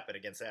that'll happen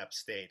against App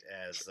State,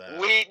 as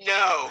we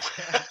know.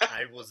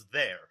 I was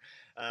there.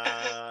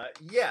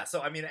 Yeah,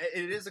 so I mean,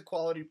 it is a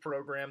quality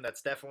program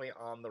that's definitely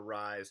on the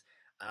rise.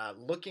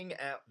 Looking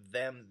at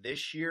them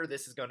this year,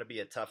 this is going to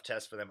be a tough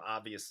test for them.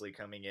 Obviously,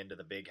 coming into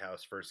the Big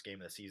House first game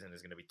of the season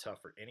is going to be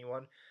tough for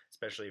anyone,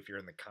 especially if you're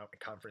in the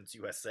Conference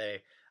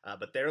USA.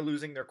 But they're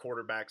losing their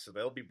quarterback, so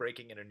they'll be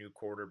breaking in a new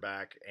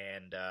quarterback,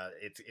 and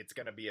it's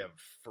going to be a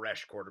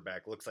fresh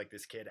quarterback. Looks like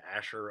this kid,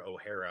 Asher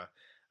O'Hara,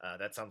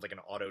 That sounds like an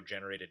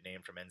auto-generated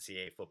name from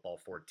NCAA Football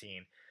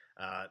 14.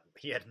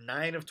 He had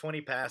 9 of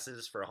 20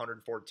 passes for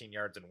 114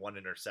 yards and 1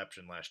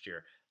 interception last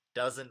year.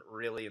 Doesn't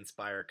really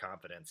inspire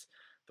confidence.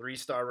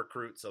 3-star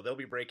recruit, so they'll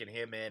be breaking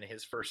him in.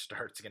 His first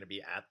start's going to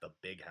be at the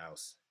Big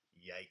House.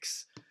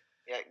 Yikes.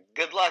 Yeah,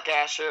 good luck,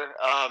 Asher.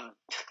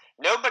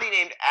 Nobody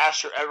named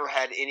Asher ever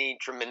had any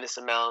tremendous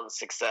amount of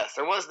success.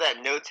 There was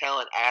that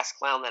no-talent ass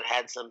clown that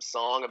had some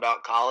song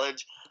about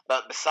college,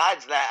 but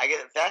besides that, I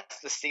guess if that's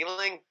the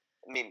ceiling,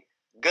 I mean,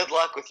 good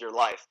luck with your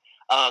life.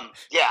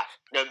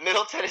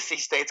 Middle Tennessee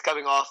State's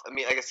coming off,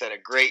 like I said, a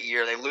great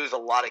year. They lose a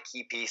lot of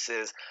key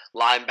pieces,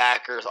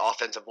 linebackers,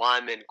 offensive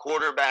linemen,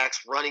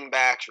 quarterbacks, running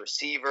backs,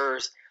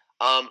 receivers.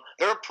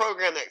 They're a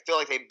program that feel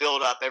like they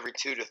build up every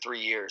 2 to 3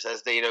 years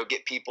as they,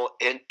 get people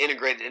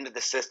integrated into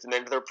the system,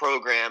 into their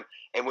program.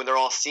 And when they're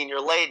all senior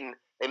laden,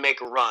 they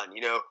make a run,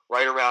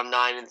 right around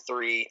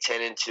 9-3,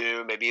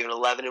 10-2, maybe even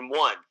 11-1.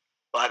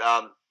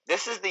 But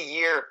this is the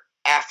year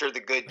after the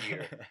good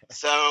year.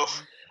 So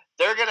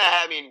they're going to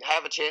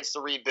have a chance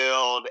to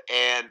rebuild,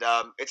 and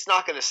it's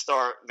not going to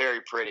start very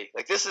pretty.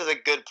 Like, this is a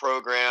good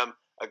program,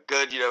 a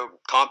good,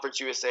 Conference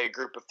USA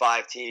Group of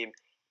 5 team.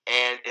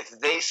 And if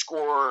they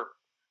score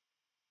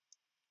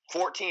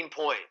 14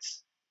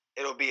 points,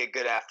 it'll be a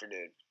good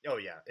afternoon. Oh,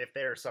 yeah. If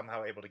they're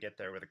somehow able to get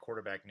there with a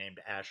quarterback named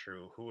Asher,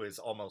 who is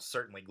almost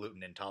certainly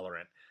gluten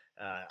intolerant,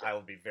 I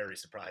will be very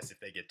surprised if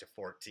they get to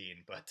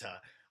 14. But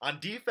on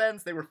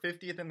defense, they were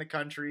 50th in the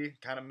country,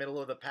 kind of middle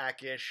of the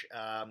pack-ish,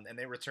 and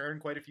they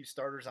returned quite a few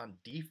starters on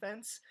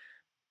defense.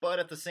 But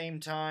at the same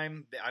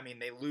time,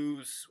 they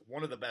lose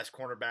one of the best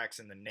cornerbacks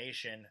in the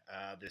nation.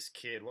 This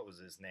kid, what was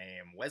his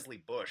name?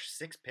 Wesley Bush,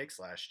 6 picks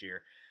last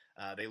year.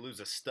 They lose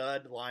a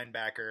stud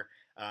linebacker.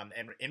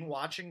 And in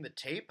watching the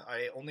tape,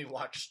 I only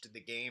watched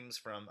the games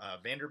from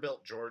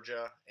Vanderbilt,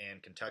 Georgia,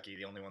 and Kentucky,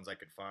 the only ones I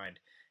could find.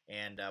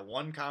 And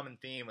one common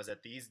theme was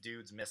that these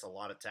dudes miss a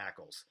lot of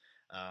tackles.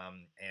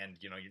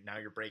 Now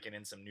you're breaking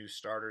in some new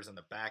starters on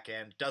the back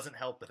end. Doesn't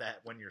help that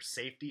when your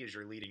safety is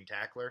your leading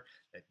tackler,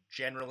 that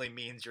generally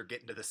means you're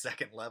getting to the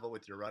second level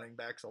with your running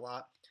backs a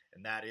lot.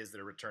 And that is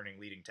their returning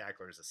leading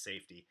tackler as a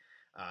safety.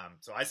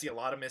 So I see a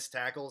lot of missed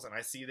tackles, and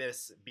I see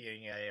this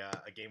being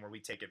a game where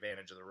we take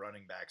advantage of the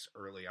running backs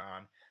early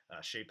on.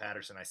 Shea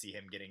Patterson, I see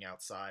him getting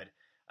outside.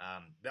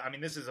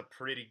 This is a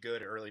pretty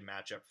good early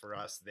matchup for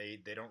us. They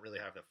don't really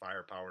have the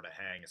firepower to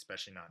hang,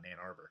 especially not in Ann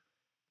Arbor.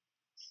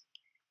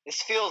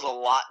 This feels a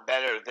lot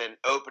better than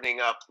opening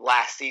up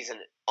last season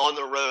on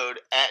the road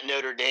at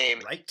Notre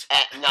Dame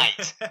at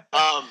night.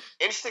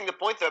 Interesting to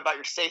point, though, about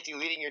your safety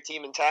leading your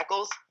team in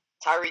tackles.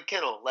 Tyreek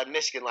Kittle led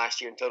Michigan last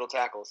year in total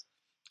tackles.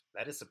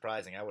 That is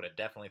surprising. I would have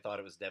definitely thought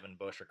it was Devin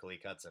Bush or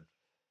Khaleke Hudson.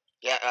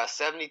 Yeah,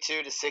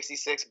 72 to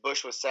 66.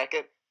 Bush was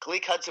second.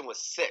 Khaleke Hudson was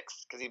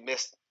sixth because he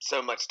missed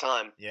so much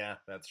time. Yeah,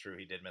 that's true.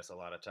 He did miss a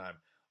lot of time.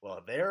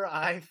 Well, there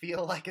I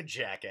feel like a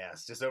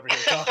jackass just over here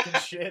talking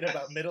shit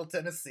about Middle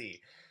Tennessee.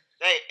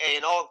 Hey,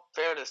 in all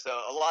fairness,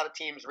 though, a lot of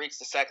teams reached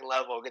the second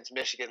level against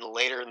Michigan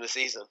later in the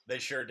season. They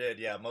sure did,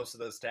 yeah. Most of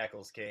those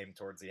tackles came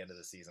towards the end of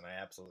the season.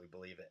 I absolutely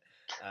believe it.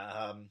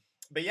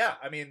 But yeah,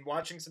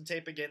 watching some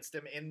tape against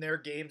them in their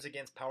games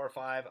against Power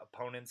 5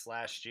 opponents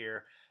last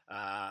year.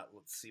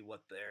 Let's see what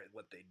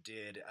they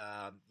did.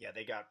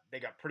 They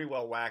got pretty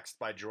well waxed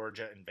by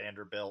Georgia and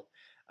Vanderbilt,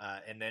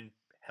 and then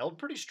held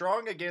pretty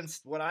strong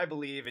against what I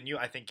believe, and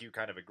I think you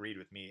kind of agreed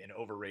with me, an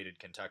overrated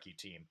Kentucky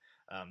team.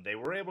 They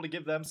were able to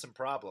give them some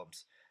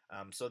problems.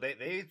 So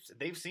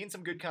they've seen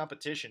some good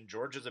competition.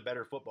 Georgia's a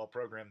better football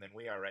program than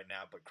we are right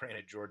now, but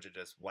granted, Georgia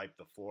just wiped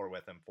the floor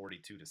with them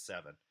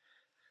 42-7.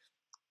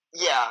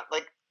 Yeah,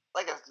 like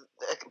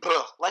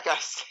I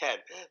said,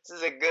 this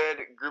is a good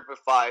Group of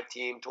 5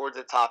 team towards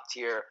the top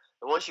tier.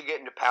 And once you get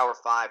into Power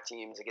 5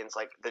 teams against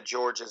like the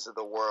Georgias of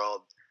the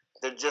world,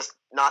 they're just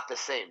not the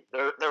same.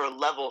 There are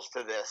levels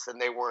to this,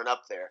 and they weren't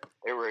up there.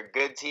 They were a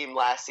good team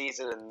last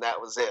season, and that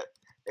was it.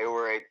 They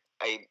were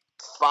a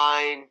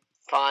fine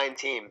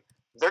team.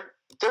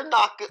 They're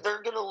not good.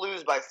 They're going to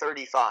lose by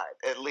 35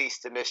 at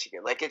least to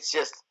Michigan. Like, it's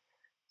just,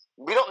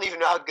 we don't even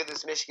know how good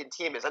this Michigan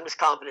team is. I'm just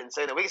confident in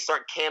saying that we can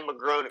start Cam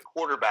McGrone at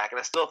quarterback, and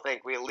I still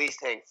think we at least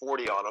hang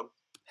 40 on him.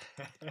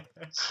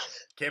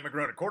 Cam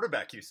McGrone at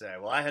quarterback, you say?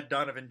 Well, I had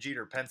Donovan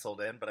Jeter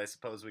penciled in, but I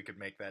suppose we could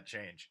make that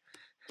change.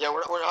 Yeah,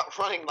 we're not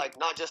running like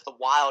not just the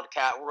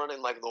Wildcat. We're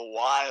running like the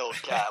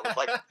Wildcat. With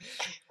like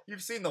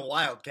You've seen the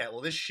Wildcat.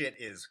 Well, this shit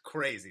is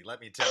crazy. Let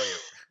me tell you.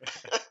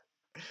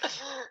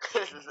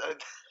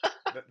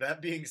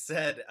 That being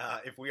said,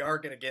 if we are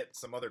going to get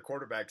some other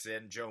quarterbacks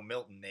in, Joe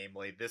Milton,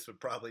 namely, this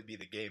would probably be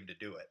the game to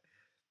do it.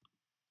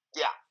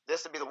 Yeah,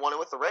 this would be the one. And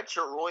with the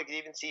redshirt rule, you could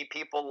even see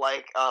people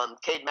like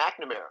Cade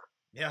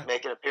McNamara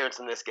make an appearance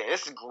in this game.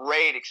 This is a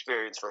great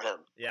experience for him.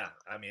 Yeah,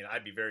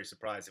 I'd be very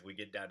surprised if we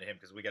get down to him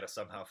because we got to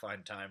somehow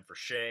find time for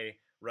Shea,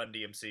 Run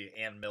DMC,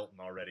 and Milton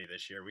already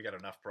this year. We got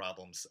enough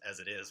problems as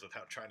it is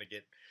without trying to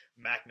get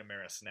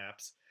McNamara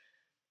snaps.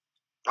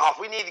 Oh, if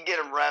we need to get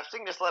him reps, we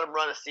can just let him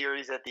run a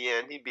series at the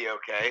end. He'd be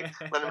okay.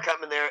 Let him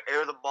come in there,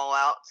 air the ball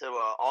out to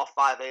all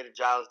 5'8" of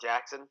Giles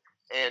Jackson.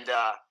 And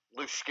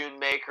Luke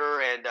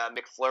Schoonmaker and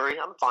McFlurry.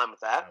 I'm fine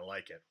with that. I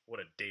like it. What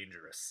a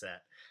dangerous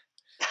set.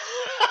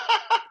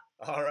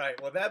 All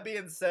right. Well, that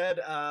being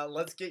said,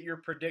 let's get your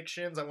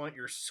predictions. I want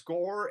your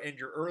score and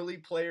your early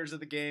players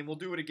of the game. We'll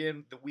do it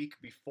again the week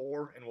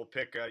before, and we'll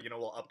pick,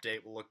 we'll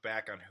update. We'll look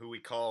back on who we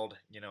called,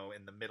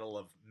 in the middle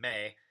of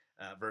May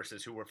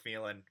versus who we're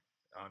feeling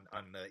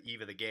on the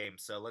eve of the game.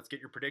 So let's get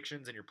your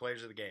predictions and your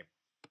players of the game.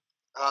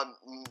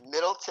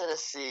 Middle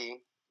Tennessee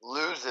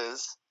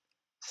loses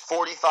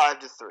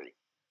 45-3.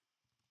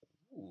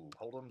 Ooh,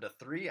 hold them to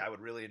 3. I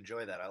would really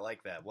enjoy that. I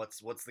like that. What's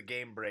the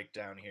game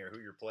breakdown here? Who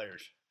are your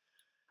players?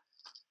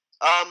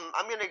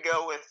 I'm gonna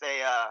go with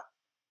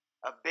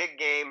a big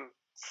game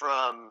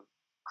from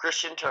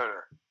Christian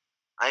Turner.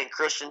 I think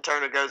Christian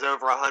Turner goes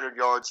over 100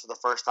 yards for the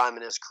first time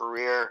in his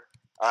career.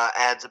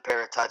 Adds a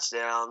pair of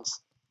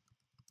touchdowns.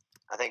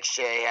 I think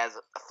Shea has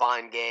a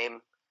fine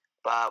game,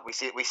 but we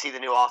see the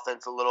new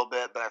offense a little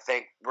bit. But I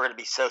think we're gonna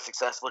be so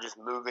successful just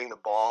moving the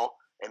ball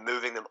and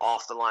moving them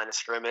off the line of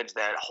scrimmage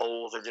that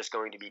holes are just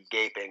going to be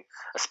gaping,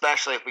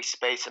 especially if we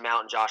space them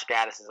out in Josh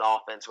Gaddis'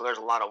 offense where there's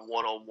a lot of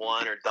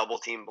one-on-one or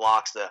double-team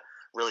blocks to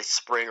really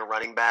spring a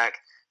running back.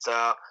 So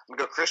I'm going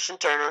to go Christian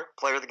Turner,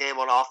 player of the game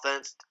on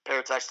offense, pair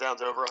of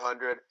touchdowns over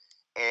 100.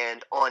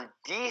 And on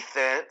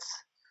defense,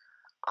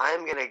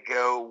 I'm going to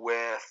go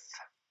with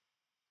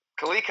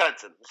Khaleke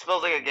Hudson. This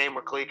feels like a game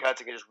where Khaleke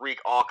Hudson can just wreak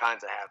all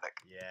kinds of havoc.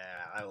 Yeah,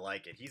 I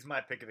like it. He's my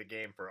pick of the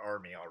game for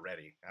Army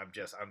already.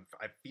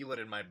 I feel it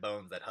in my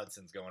bones that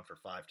Hudson's going for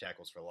 5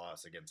 tackles for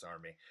loss against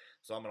Army.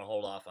 So I'm going to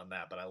hold off on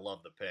that, but I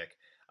love the pick.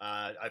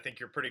 I think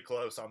you're pretty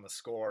close on the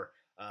score.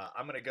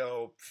 I'm going to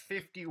go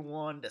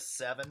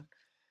 51-7.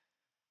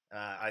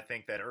 I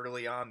think that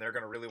early on they're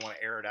going to really want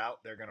to air it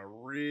out. They're going to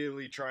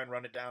really try and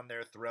run it down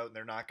their throat, and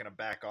they're not going to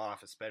back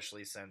off,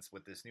 especially since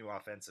with this new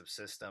offensive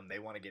system, they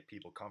want to get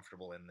people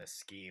comfortable in this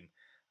scheme.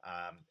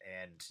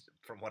 And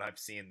from what I've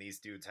seen, these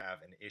dudes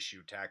have an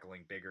issue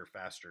tackling bigger,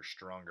 faster,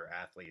 stronger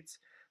athletes.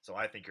 So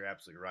I think you're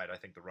absolutely right. I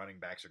think the running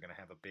backs are going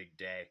to have a big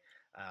day.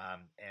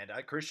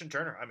 And Christian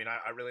Turner,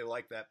 I really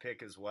like that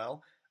pick as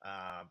well.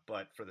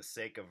 But for the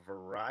sake of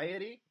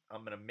variety,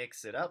 I'm going to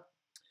mix it up.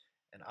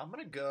 And I'm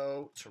going to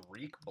go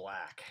Tariq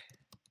Black.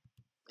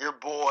 Your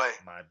boy.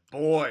 My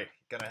boy.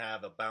 Going to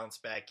have a bounce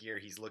back year.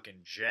 He's looking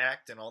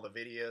jacked in all the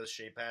videos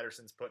Shea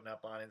Patterson's putting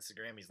up on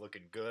Instagram. He's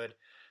looking good.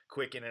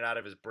 Quick in and out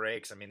of his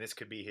breaks. This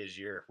could be his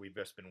year. We've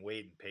just been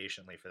waiting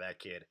patiently for that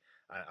kid.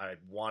 I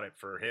want it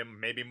for him,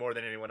 maybe more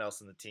than anyone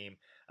else in the team.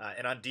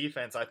 And on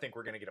defense, I think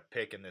we're going to get a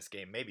pick in this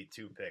game, maybe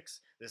 2 picks.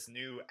 This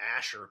new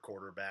Asher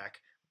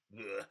quarterback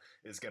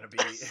is going to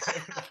be...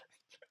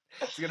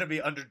 He's going to be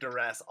under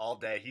duress all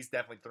day. He's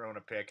definitely throwing a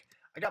pick.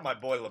 I got my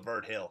boy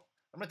Lavert Hill.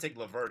 I'm going to take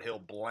Lavert Hill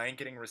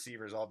blanketing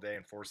receivers all day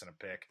and forcing a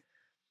pick.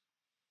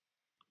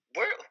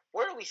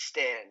 Where do we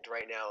stand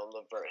right now on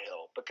Lavert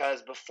Hill?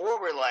 Because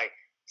before we're like,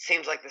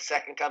 seems like the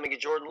second coming of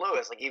Jordan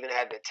Lewis. Like even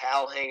had the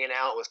towel hanging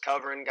out, was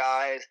covering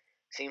guys.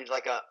 Seems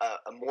like a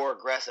more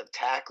aggressive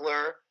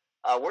tackler.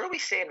 Where do we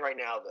stand right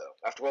now, though,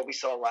 after what we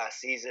saw last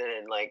season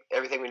and like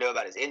everything we know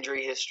about his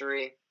injury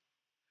history?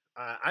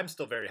 I'm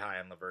still very high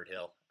on Lavert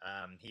Hill.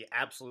 He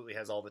absolutely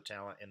has all the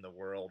talent in the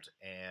world,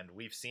 and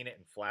we've seen it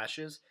in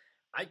flashes.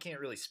 I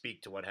can't really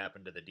speak to what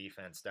happened to the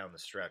defense down the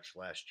stretch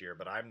last year,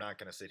 but I'm not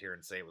going to sit here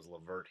and say it was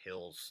Lavert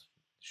Hill's,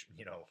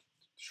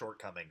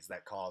 shortcomings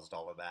that caused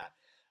all of that.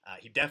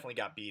 He definitely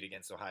got beat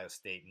against Ohio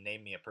State.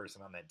 Name me a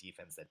person on that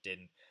defense that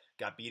didn't.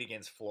 Got beat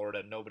against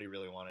Florida. Nobody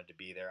really wanted to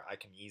be there. I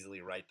can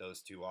easily write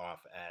those two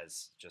off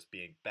as just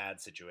being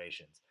bad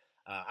situations.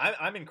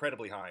 I'm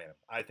incredibly high on him.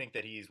 I think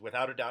that he's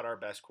without a doubt our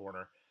best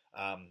corner.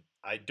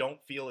 I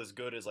don't feel as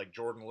good as like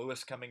Jordan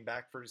Lewis coming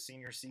back for his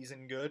senior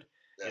season good.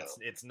 No.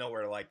 It's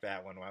nowhere like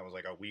that when I was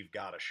like, oh, we've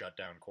got a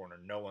shutdown corner.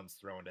 No one's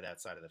throwing to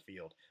that side of the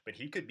field. But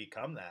he could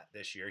become that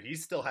this year. He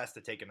still has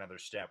to take another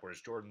step,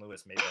 whereas Jordan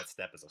Lewis made that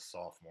step as a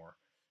sophomore.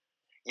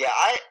 Yeah,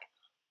 I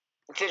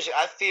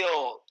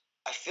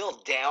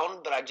feel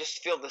down, but I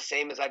just feel the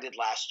same as I did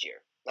last year.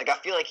 Like I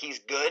feel like he's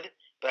good,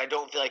 but I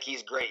don't feel like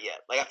he's great yet.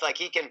 Like I feel like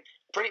he can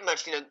pretty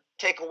much,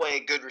 take away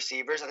good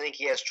receivers. I think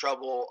he has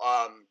trouble.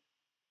 I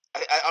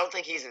don't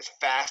think he's as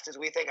fast as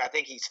we think. I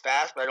think he's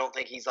fast, but I don't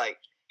think he's like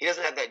he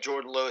doesn't have that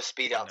Jordan Lewis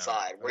speed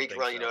outside where he can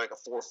run, like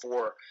a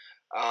 4.4.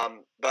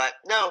 But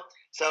no,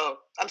 so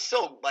I'm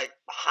still like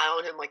high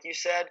on him, like you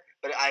said.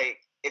 But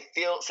it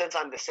feels since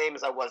I'm the same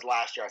as I was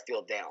last year, I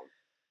feel down.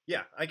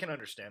 Yeah, I can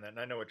understand that, and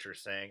I know what you're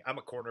saying. I'm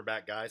a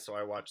cornerback guy, so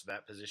I watch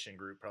that position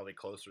group probably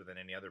closer than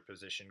any other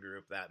position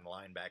group. That and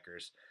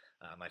linebackers,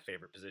 my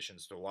favorite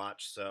positions to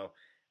watch. So,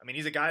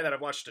 he's a guy that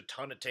I've watched a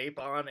ton of tape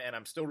on, and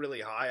I'm still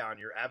really high on.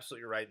 You're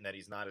absolutely right in that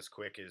he's not as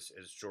quick as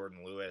Jordan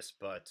Lewis,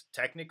 but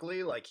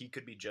technically, like, he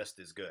could be just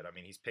as good.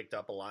 He's picked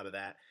up a lot of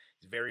that.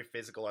 He's very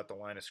physical at the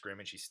line of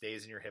scrimmage. He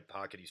stays in your hip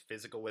pocket. He's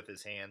physical with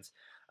his hands.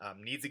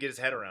 Needs to get his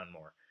head around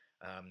more.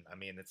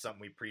 It's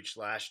something we preached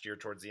last year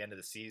towards the end of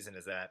the season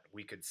is that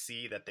we could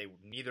see that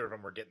neither of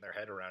them were getting their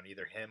head around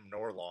either him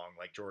nor Long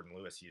like Jordan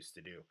Lewis used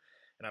to do.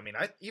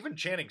 And even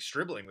Channing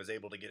Stribling was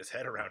able to get his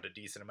head around a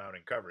decent amount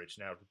in coverage.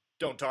 Now,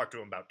 don't talk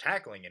to him about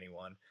tackling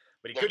anyone,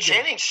 But he No, could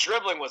Channing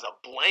Stribling was a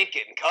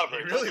blanket in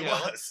coverage. He really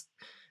was.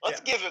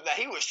 Let's give him that.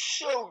 He was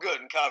so good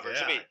in coverage.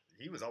 Yeah, I mean,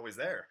 he was always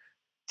there.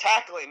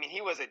 tackling. I mean,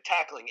 he was a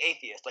tackling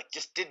atheist. Like,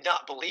 just did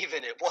not believe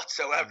in it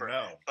whatsoever.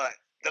 No. But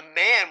the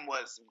man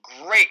was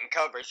great in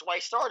coverage. That's why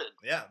he started.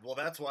 Yeah, well,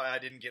 that's why I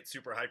didn't get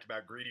super hyped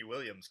about Greedy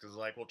Williams, because,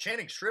 like, well,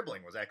 Channing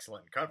Stribling was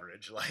excellent in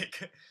coverage,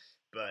 like,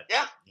 but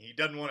yeah, he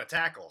doesn't want to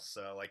tackle.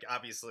 So, like,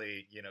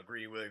 obviously, you know,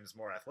 Greedy Williams is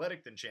more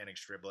athletic than Channing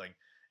Stribling,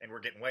 and we're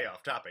getting way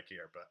off topic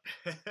here,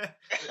 but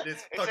it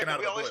is fucking out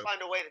of the blue. We always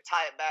find a way to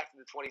tie it back to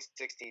the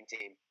 2016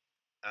 team.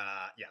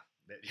 Yeah,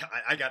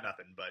 I got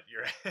nothing, but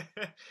you're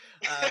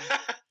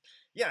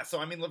yeah, so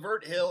I mean,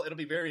 Lavert Hill, it'll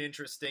be very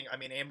interesting. I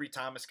mean, Ambry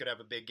Thomas could have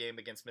a big game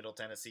against Middle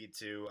Tennessee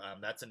too.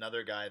 That's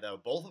another guy though.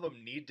 Both of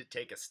them need to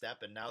take a step,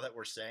 and now that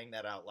we're saying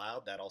that out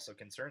loud, that also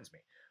concerns me.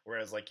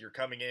 Whereas like you're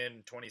coming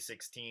in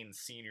 2016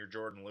 senior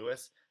Jordan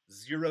Lewis,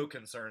 zero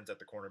concerns at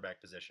the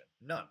cornerback position,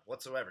 none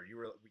whatsoever.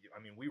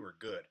 We were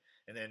good,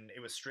 and then it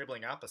was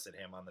Stribling opposite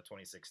him on the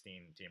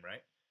 2016 team,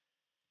 right?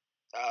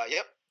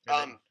 Yep.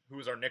 Who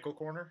was our nickel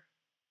corner?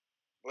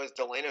 Was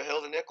Delano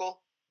Hill the nickel?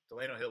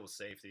 Delano Hill was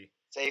safety.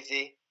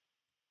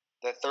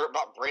 The third,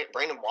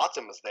 Brandon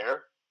Watson was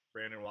there.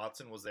 Brandon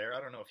Watson was there.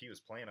 I don't know if he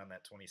was playing on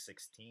that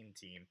 2016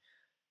 team.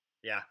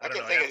 Yeah, I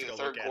can't think of who the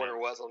third corner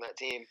was on that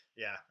team.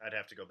 Yeah, I'd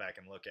have to go back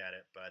and look at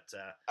it. But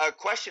a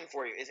question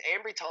for you: is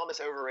Ambry Thomas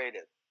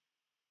overrated?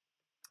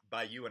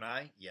 By you and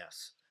I,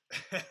 yes.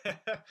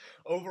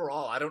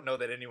 Overall, I don't know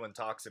that anyone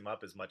talks him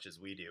up as much as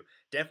we do.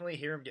 Definitely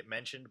hear him get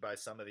mentioned by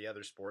some of the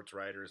other sports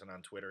writers and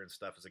on Twitter and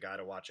stuff as a guy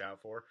to watch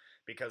out for,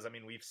 because I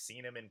mean, we've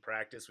seen him in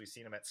practice, we've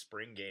seen him at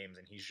spring games,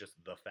 and he's just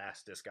the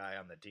fastest guy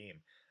on the team.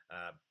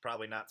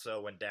 Probably not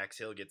so when Dax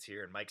Hill gets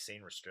here, and Mike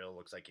Sainristil still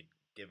looks like he'd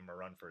give him a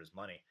run for his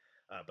money.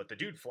 But the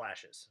dude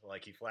flashes.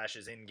 Like, he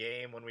flashes in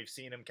game when we've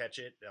seen him catch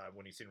it,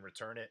 when he's seen him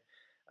return it.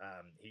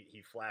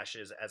 He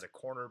flashes as a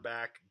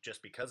cornerback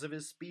just because of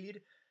his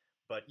speed.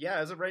 But yeah,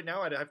 as of right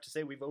now, I'd have to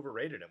say we've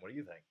overrated him. What do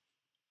you think?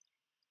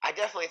 I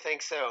definitely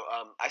think so.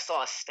 I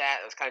saw a stat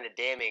that was kind of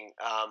damning.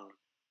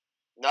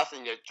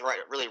 Nothing to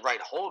really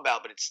write home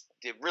about, but it's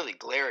really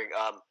glaring.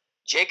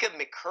 Jacob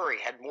McCurry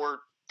had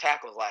more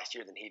tackles last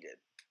year than he did.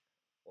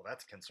 Well,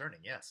 that's concerning,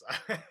 yes.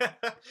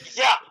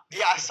 Yeah,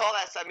 I saw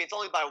that. I mean, it's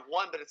only by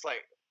one, but it's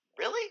like,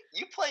 really?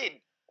 You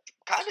played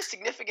kind of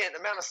significant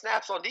amount of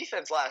snaps on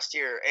defense last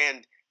year,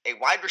 and a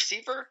wide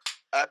receiver,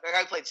 a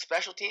guy who played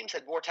special teams,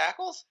 had more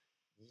tackles?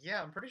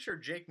 Yeah, I'm pretty sure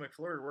Jake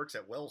McFlurry works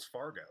at Wells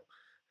Fargo.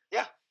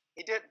 Yeah,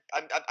 he did.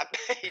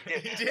 He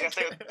did. He did.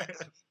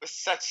 With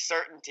such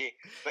certainty.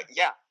 But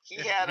yeah, he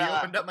had. He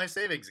opened up my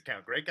savings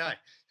account. Great guy.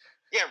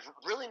 Yeah,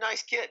 really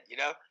nice kid. You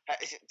know,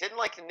 didn't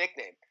like the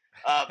nickname.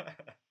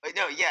 But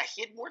no, yeah,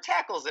 he had more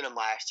tackles than him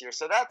last year,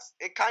 so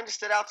it kind of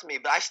stood out to me.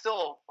 But I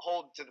still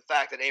hold to the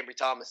fact that Ambry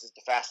Thomas is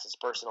the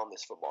fastest person on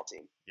this football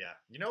team. Yeah,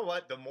 you know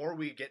what? The more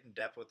we get in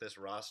depth with this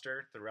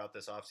roster throughout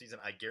this offseason,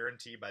 I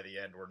guarantee by the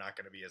end we're not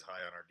going to be as high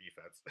on our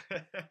defense.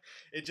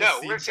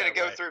 We're just going to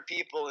go through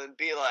people and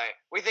be like,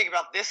 "What do you think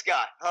about this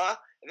guy, huh?"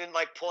 And then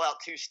like pull out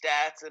two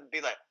stats and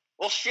be like,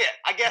 well, shit,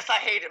 I guess I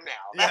hate him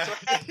now.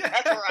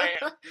 That's where I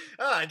am.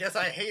 I guess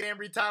I hate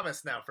Ambry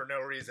Thomas now for no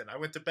reason. I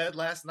went to bed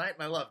last night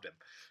and I loved him.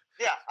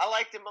 Yeah, I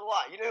liked him a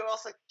lot. You know who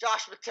else? Like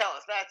Josh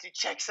Metellus. That's who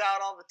checks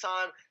out all the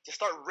time. Just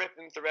start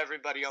ripping through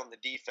everybody on the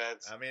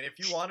defense. I mean, if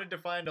you wanted to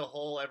find a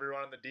hole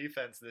everyone on the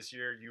defense this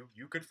year,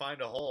 you could find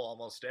a hole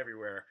almost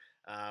everywhere.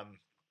 I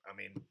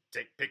mean,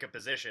 pick a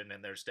position,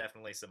 and there's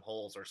definitely some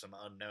holes or some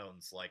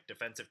unknowns. Like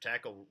defensive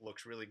tackle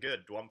looks really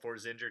good.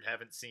 Dwumfor's injured.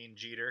 Haven't seen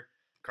Jeter.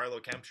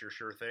 Carlo Kemp's your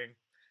sure thing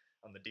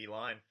on the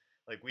D-line.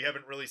 Like, we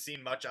haven't really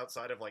seen much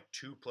outside of, like,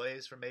 2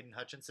 plays from Aiden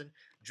Hutchinson.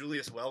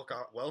 Julius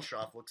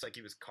Welschoff looks like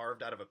he was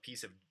carved out of a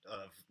piece of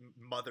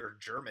Mother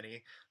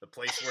Germany, the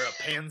place where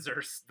a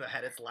Panzer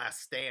had its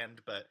last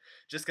stand. But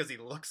just because he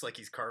looks like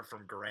he's carved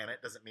from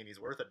granite doesn't mean he's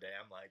worth a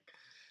damn. Like,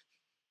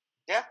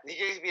 yeah,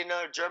 he could be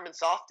another German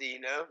softie, you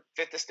know,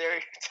 fit the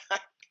stereotype.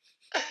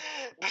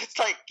 But it's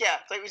like, yeah,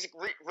 it's like we just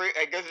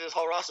go through this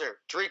whole roster.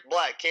 Tariq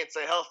Black can't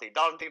stay healthy.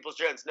 Donovan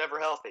Peoples-Jones never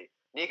healthy.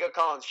 Nico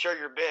Collins, sure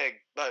you're big,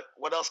 but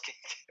what else can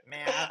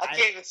man? I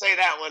can't even say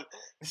that one.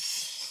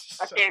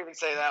 I can't even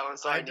say that one.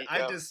 Sorry, Nico.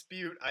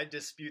 I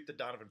dispute the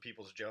Donovan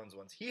Peoples-Jones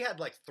ones. He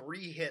had like 3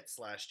 hits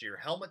last year,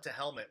 helmet to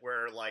helmet,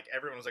 where like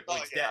everyone was like,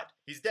 "Well, dead.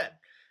 He's dead."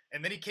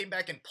 And then he came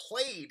back and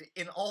played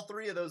in all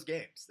 3 of those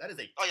games. That is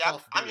a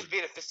tough I'm just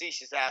being a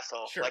facetious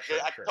asshole. Sure, I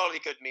totally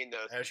couldn't mean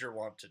those. As you're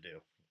wont to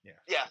do. Yeah.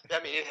 Yeah,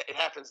 I mean, it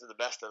happens to the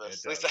best of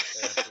us. It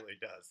absolutely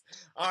does.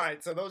 All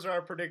right, so those are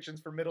our predictions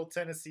for Middle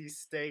Tennessee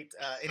State.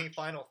 Any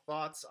final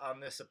thoughts on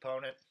this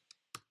opponent?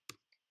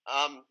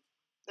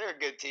 They're a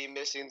good team.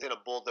 Michigan's gonna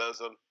bulldoze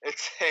them.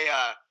 It's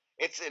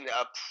an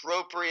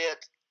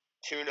appropriate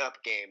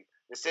tune-up game.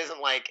 This isn't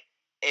like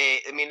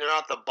they're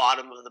not the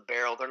bottom of the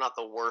barrel. They're not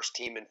the worst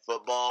team in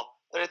football,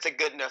 but it's a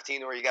good enough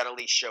team where you got to at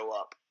least show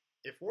up.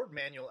 If Ward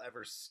Manuel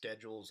ever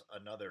schedules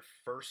another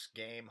first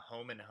game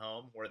home and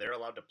home where they're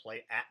allowed to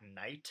play at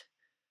night,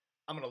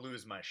 I'm going to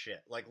lose my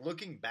shit. Like,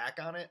 looking back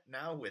on it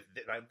now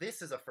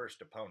this is a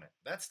first opponent.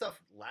 That stuff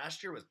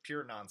last year was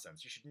pure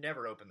nonsense. You should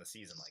never open the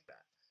season like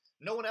that.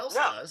 No one else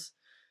does.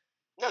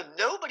 No,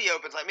 nobody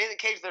opens. I mean, in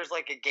case there's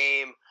like a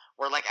game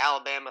where like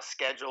Alabama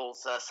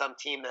schedules some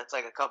team that's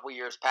like a couple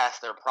years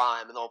past their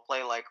prime, and they'll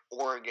play like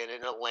Oregon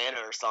in Atlanta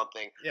or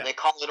something. Yeah. They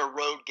call it a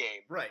road game.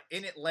 Right,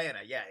 in Atlanta.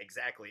 Yeah,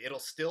 exactly. It'll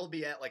still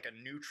be at like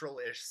a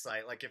neutral-ish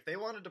site. Like if they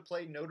wanted to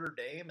play Notre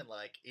Dame in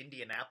like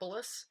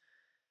Indianapolis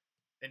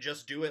and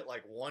just do it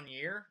like 1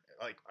 year,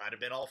 like I'd have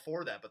been all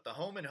for that. But the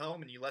home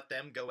and you let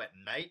them go at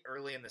night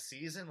early in the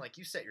season, like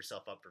you set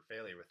yourself up for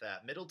failure with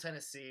that. Middle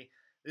Tennessee.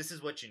 This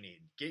is what you need.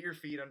 Get your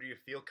feet under you,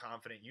 feel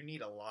confident. You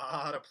need a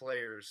lot of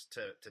players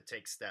to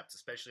take steps,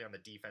 especially on the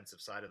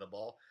defensive side of the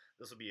ball.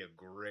 This will be a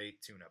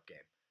great tune-up game.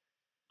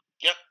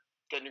 Yep.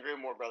 Couldn't agree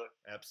more, brother.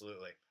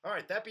 Absolutely. All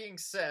right, that being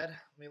said,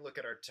 let me look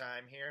at our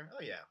time here.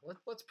 Oh, yeah,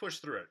 let's push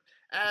through it.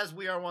 As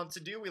we are wont to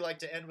do, we like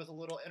to end with a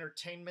little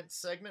entertainment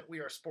segment.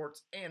 We are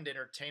sports and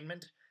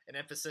entertainment. An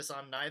emphasis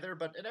on neither,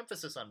 but an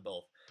emphasis on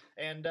both.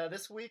 And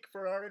this week,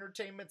 for our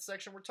entertainment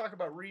section, we're talking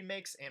about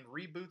remakes and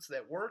reboots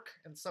that work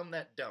and some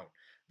that don't.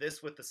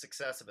 This with the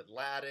success of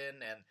Aladdin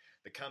and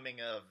the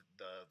coming of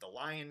the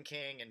Lion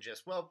King and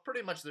just, well,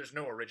 pretty much there's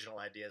no original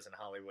ideas in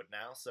Hollywood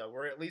now. So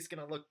we're at least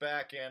going to look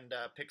back and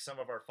pick some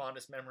of our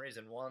fondest memories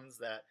and ones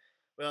that,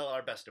 well,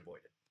 are best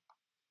avoided.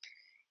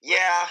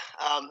 Yeah,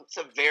 it's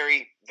a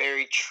very,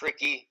 very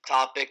tricky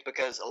topic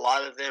because a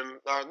lot of them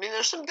are, I mean,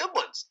 there's some good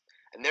ones.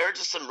 And there are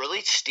just some really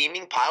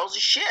steaming piles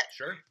of shit.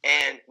 Sure.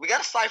 And we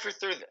got to cipher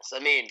through this. I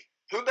mean,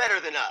 who better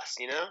than us,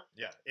 you know?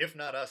 Yeah, if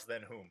not us,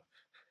 then whom?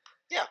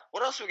 Yeah,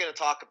 what else are we going to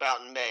talk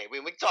about in May? We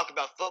can talk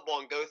about football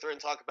and go through and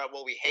talk about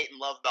what we hate and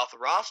love about the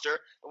roster,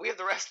 but we have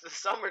the rest of the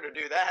summer to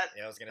do that.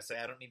 Yeah, I was going to say,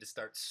 I don't need to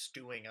start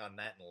stewing on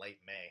that in late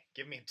May.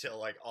 Give me until,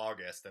 like,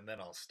 August, and then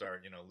I'll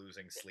start,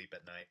 losing sleep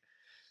at night.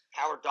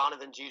 How are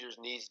Donovan Jeter's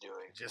knees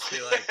doing? Just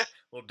be like,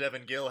 well,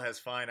 Devin Gill has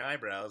fine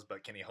eyebrows,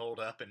 but can he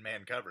hold up in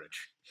man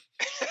coverage?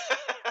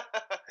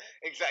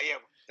 Exactly.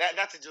 Yeah,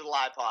 that's a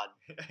July pod.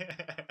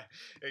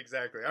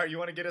 Exactly. All right, you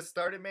want to get us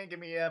started, man? Give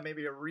me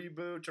maybe a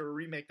reboot or a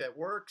remake that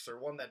works or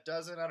one that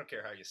doesn't. I don't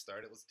care how you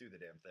start it. Let's do the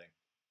damn thing.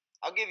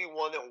 I'll give you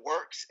one that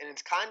works, and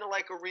it's kind of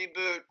like a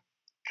reboot,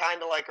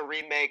 kind of like a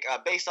remake,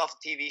 based off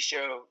the TV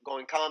show,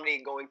 going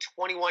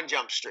 21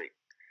 Jump Street.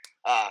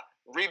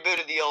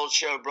 Rebooted the old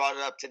show, brought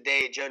it up to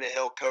date. Jonah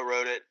Hill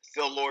co-wrote it.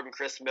 Phil Lord and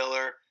Chris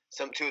Miller,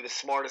 two of the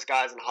smartest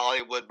guys in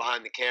Hollywood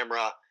behind the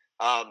camera.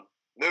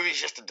 Movie's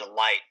just a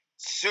delight.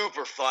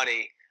 Super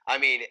funny. I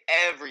mean,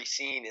 every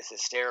scene is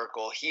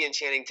hysterical. He and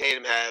Channing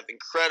Tatum have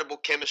incredible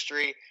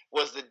chemistry.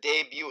 Was the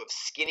debut of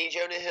skinny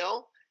Jonah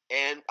Hill,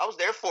 and I was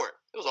there for it.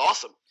 It was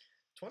awesome.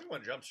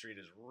 21 Jump Street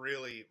is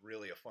really,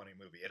 really a funny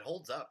movie. It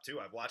holds up, too.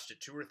 I've watched it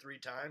 2 or 3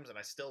 times, and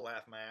I still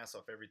laugh my ass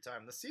off every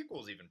time. The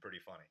sequel's even pretty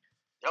funny.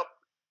 Yep.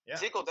 Yeah. The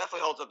sequel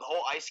definitely holds up. The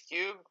whole Ice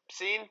Cube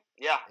scene,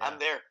 yeah, I'm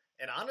there.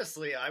 And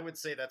honestly, I would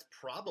say that's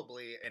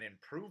probably an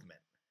improvement.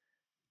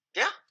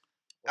 Yeah.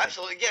 Like,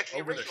 absolutely, yeah. Because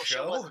the original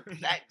show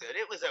wasn't that good.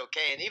 It was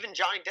okay, and even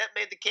Johnny Depp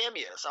made the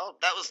cameo, so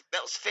that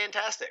was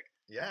fantastic.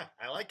 Yeah,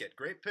 I like it.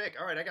 Great pick.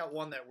 All right, I got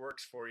one that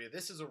works for you.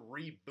 This is a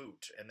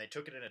reboot, and they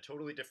took it in a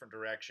totally different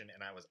direction,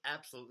 and I was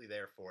absolutely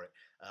there for it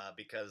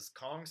because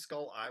Kong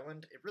Skull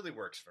Island, it really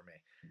works for me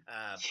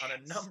on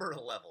a number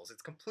of levels.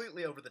 It's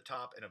completely over the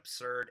top and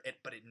absurd,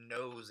 but it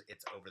knows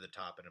it's over the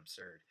top and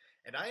absurd.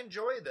 And I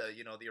enjoy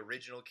the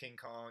original King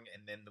Kong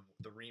and then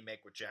the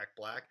remake with Jack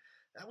Black.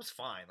 That was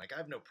fine. Like, I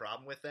have no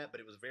problem with that,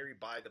 but it was very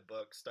by the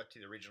book, stuck to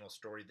the original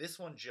story. This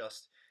one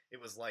it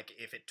was like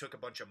if it took a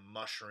bunch of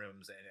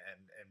mushrooms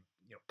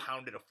and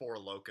pounded a Four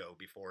Loko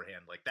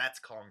beforehand. Like, that's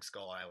Kong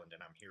Skull Island,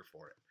 and I'm here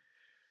for it.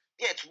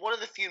 Yeah, it's one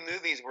of the few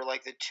movies where,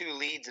 like, the two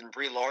leads in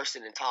Brie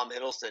Larson and Tom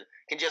Hiddleston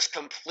can just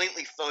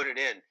completely phone it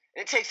in. And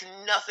it takes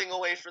nothing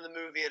away from the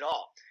movie at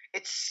all.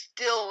 It's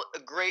still a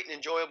great and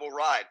enjoyable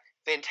ride.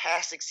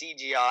 Fantastic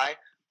CGI.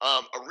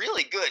 A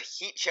really good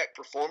heat check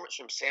performance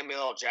from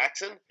Samuel L.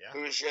 Jackson,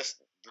 who is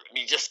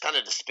just kind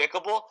of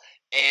despicable,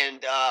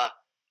 and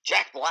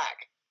Jack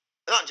Black.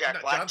 Not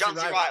Jack Black, John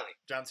C. Reilly.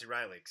 John C.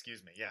 Reilly,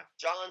 excuse me, yeah.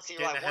 John C.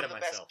 Reilly, one of the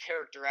best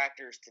character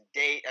actors to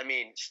date. I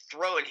mean, just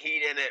throwing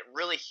heat in it,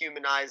 really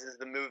humanizes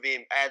the movie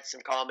and adds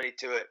some comedy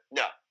to it.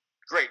 No,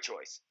 great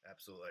choice.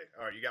 Absolutely.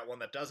 All right, you got one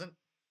that doesn't?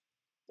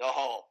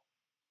 Oh,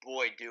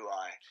 boy, do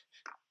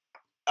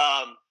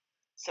I.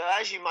 So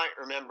as you might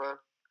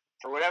remember,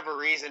 for whatever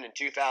reason in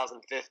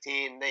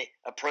 2015, they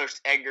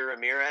approached Edgar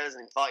Ramirez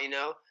and thought,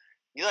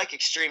 you like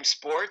extreme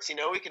sports,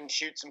 we can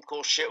shoot some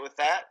cool shit with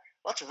that.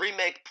 Let's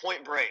remake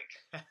Point Break.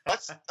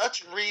 Let's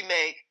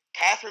remake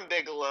Catherine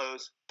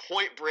Bigelow's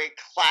Point Break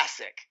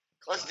classic.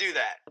 Let's do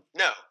that.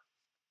 No.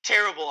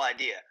 Terrible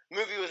idea.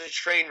 Movie was a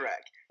train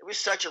wreck. It was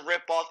such a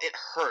ripoff, it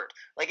hurt.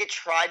 Like, it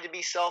tried to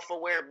be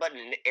self-aware, but in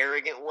an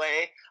arrogant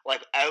way.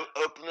 Like,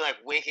 openly, like,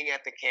 winking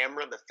at the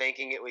camera, but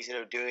thinking it was,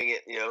 doing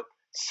it,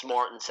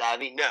 smart and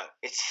savvy. No,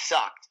 it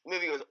sucked. The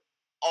movie was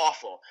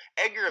awful.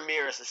 Edgar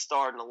Ramirez has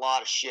starred in a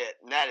lot of shit,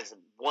 and that is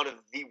one of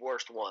the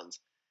worst ones.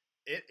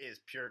 It is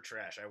pure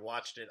trash. I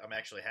watched it. I'm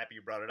actually happy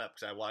you brought it up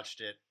because I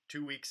watched it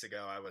 2 weeks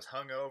ago. I was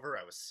hungover.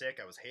 I was sick.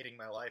 I was hating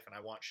my life, and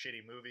I want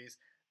shitty movies.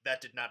 That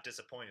did not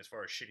disappoint as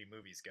far as shitty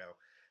movies go.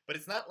 But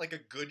it's not like a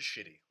good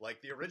shitty.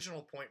 Like the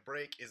original Point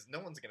Break is no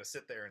one's going to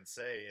sit there and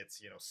say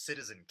it's,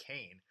 Citizen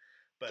Kane.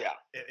 But Yeah.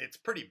 it's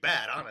pretty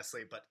bad,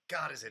 honestly. But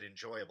God, is it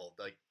enjoyable.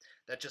 Like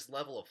that just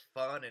level of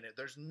fun in it.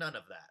 There's none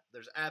of that.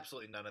 There's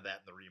absolutely none of that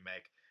in the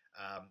remake.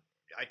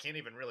 I can't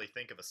even really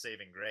think of a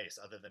saving grace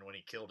other than when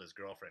he killed his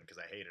girlfriend because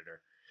I hated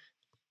her.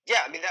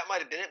 Yeah, I mean, that might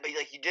have been it, but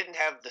like you didn't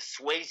have the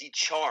Swayze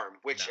charm,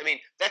 which, No. I mean,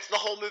 that's the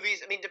whole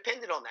movie's,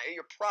 depended on that.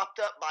 You're propped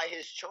up by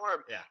his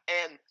charm. Yeah.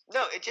 And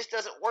no, it just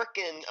doesn't work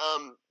in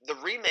the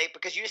remake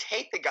because you just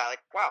hate the guy. Like,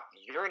 wow,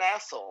 you're an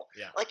asshole.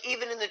 Yeah. Like,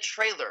 even in the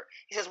trailer,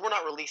 he says, we're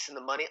not releasing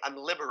the money, I'm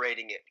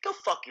liberating it. Go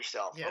fuck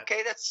yourself, Yeah.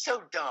 okay? That's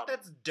so dumb.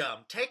 That's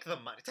dumb. Take the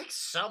money. Take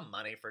some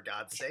money, for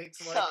God's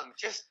sakes. Like,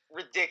 Just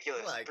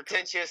ridiculous. Like,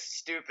 pretentious,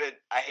 stupid.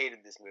 I hated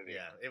this movie.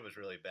 Yeah, it was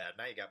really bad.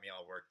 Now you got me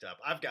all worked up.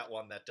 I've got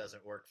one that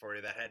doesn't work for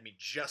you that had me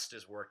just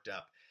as worked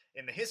up.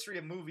 In the history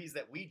of movies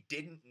that we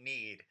didn't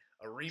need,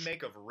 a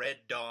remake of Red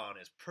Dawn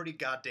is pretty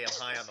goddamn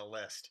high on the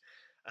list.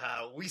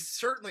 We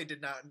certainly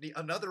did not need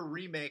another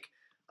remake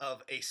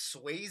of a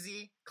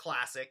Swayze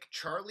classic,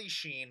 Charlie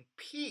Sheen,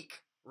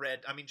 peak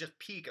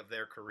of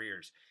their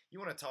careers. You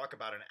want to talk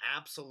about an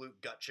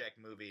absolute gut check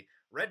movie.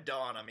 Red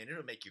Dawn,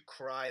 it'll make you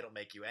cry, it'll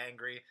make you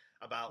angry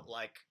about,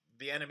 like,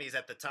 the enemies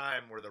at the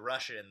time were the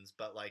Russians,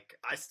 but, like,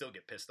 I still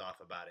get pissed off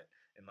about it.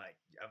 And, like,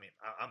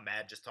 I'm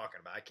mad just talking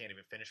about it. I can't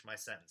even finish my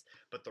sentence.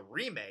 But the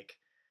remake,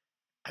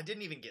 I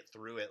didn't even get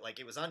through it. Like,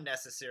 it was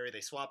unnecessary. They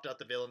swapped out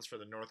the villains for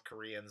the North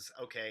Koreans.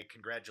 Okay,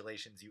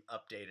 congratulations, you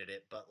updated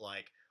it. But,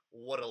 like,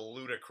 what a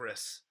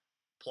ludicrous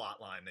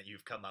plot line that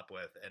you've come up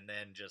with. And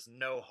then just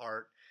no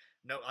heart,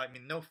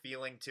 no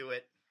feeling to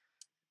it.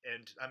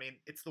 And,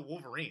 it's the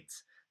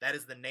Wolverines. That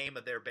is the name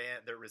of their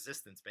band, their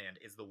resistance band,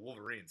 is the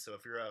Wolverines. So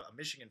if you're a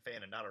Michigan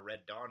fan and not a Red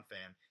Dawn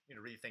fan, you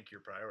need to rethink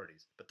your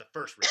priorities. But the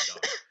first Red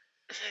Dawn.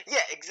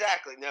 Yeah,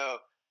 exactly. No,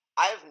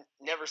 I've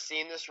never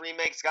seen this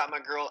remake. It's got my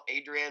girl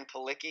Adrienne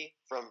Palicki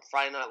from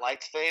Friday Night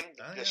Lights fame,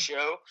 the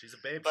show. She's a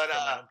babe. But She's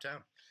from my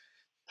hometown.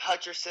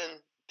 Hutcherson,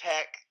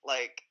 Peck,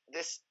 like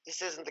this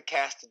isn't the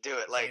cast to do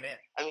it. Like,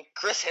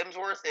 Chris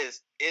Hemsworth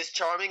is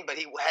charming, but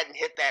he hadn't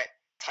hit that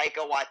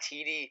Taika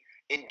Waititi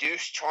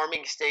induced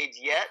charming stage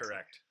yet.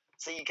 Correct.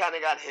 So you kind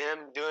of got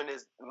him doing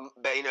his,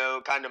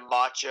 kind of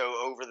macho,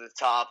 over the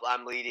top,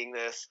 I'm leading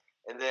this.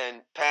 And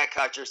then Pat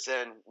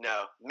Hutcherson,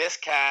 no,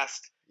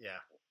 miscast. Yeah.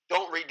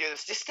 Don't redo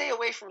this. Just stay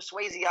away from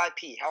Swayze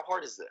IP. How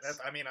hard is this?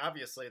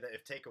 Obviously, that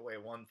if take away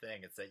one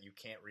thing, it's that you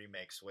can't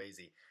remake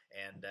Swayze.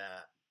 And,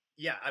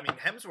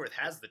 Hemsworth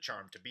has the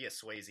charm to be a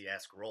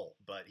Swayze-esque role,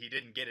 but he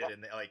didn't get it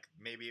in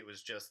maybe it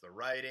was just the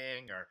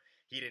writing, or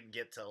he didn't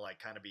get to, like,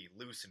 kind of be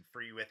loose and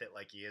free with it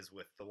like he is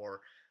with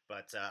Thor.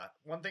 But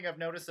one thing I've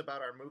noticed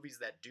about our movies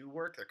that do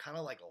work, they're kind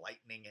of like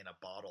lightning in a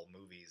bottle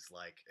movies,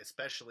 like,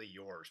 especially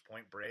yours,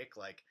 Point Break.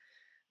 Like,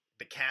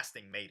 the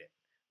casting made it.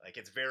 Like,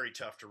 it's very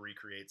tough to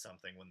recreate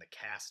something when the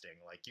casting,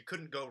 like, you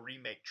couldn't go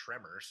remake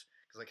Tremors,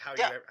 because, like, how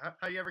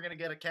are you ever going to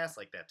get a cast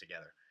like that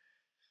together?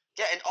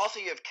 Yeah, and also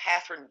you have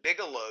Catherine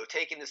Bigelow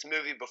taking this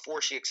movie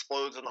before she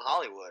explodes in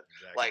Hollywood.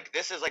 Exactly. Like,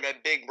 this is like a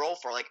big role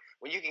for her. Like,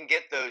 when you can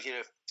get those,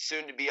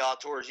 soon to be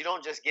auteurs, you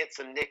don't just get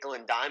some nickel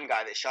and dime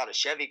guy that shot a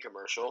Chevy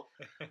commercial.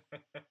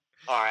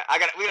 All right, I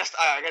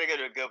gotta go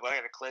to a good one. I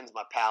gotta cleanse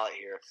my palate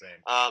here. Same.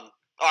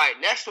 All right,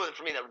 next one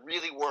for me that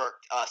really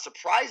worked.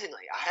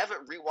 Surprisingly, I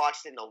haven't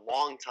rewatched it in a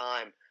long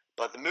time,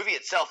 but the movie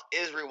itself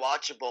is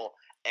rewatchable,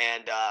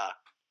 and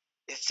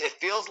it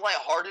feels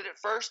lighthearted at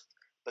first.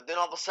 But then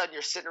all of a sudden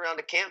you're sitting around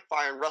a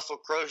campfire and Russell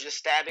Crowe's just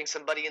stabbing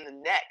somebody in the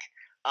neck.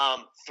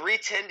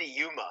 3:10 to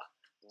Yuma.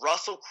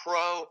 Russell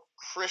Crowe,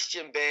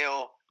 Christian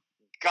Bale.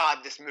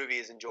 God, this movie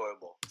is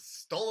enjoyable.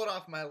 Stole it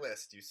off my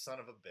list, you son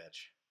of a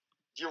bitch.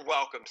 You're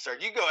welcome, sir.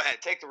 You go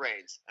ahead. Take the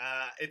reins.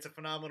 It's a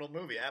phenomenal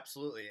movie,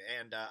 absolutely.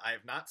 And I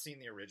have not seen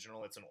the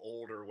original. It's an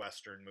older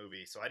Western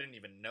movie, so I didn't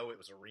even know it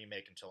was a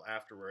remake until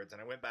afterwards. And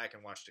I went back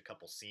and watched a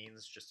couple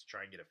scenes just to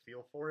try and get a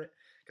feel for it,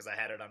 because I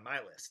had it on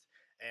my list.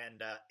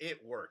 And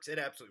it works. It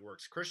absolutely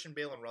works. Christian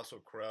Bale and Russell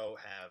Crowe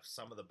have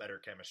some of the better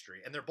chemistry.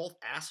 And they're both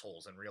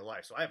assholes in real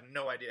life, so I have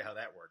no idea how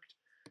that worked.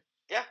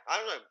 Yeah, I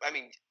don't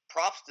know.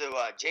 Props to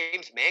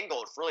James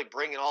Mangold for really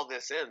bringing all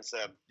this in. So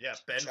yeah,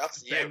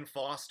 Ben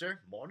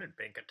Foster. Morning,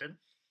 Pinkerton.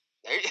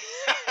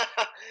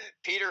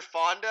 Peter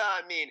Fonda.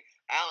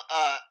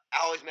 I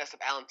always mess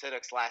up Alan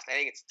Tudyk's last. I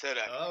think it's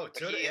Tudyk. Oh,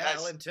 Tudyk. Yeah,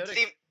 Alan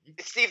Tudyk.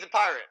 It's Steve the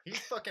Pirate. He's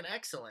fucking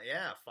excellent.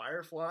 Yeah,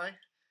 Firefly.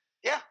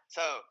 Yeah,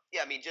 so,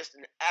 just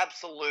an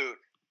absolute,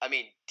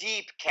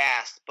 deep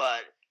cast,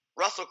 but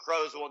Russell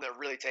Crowe's the one that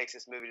really takes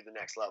this movie to the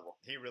next level.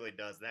 He really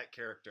does. That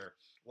character,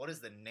 what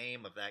is the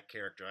name of that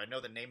character? I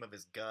know the name of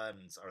his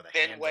guns are the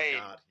Ben Hands Wade.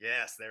 of God.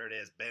 Yes, there it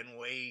is, Ben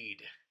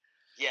Wade.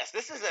 Yes,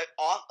 this is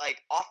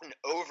often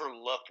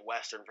overlooked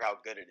Western for how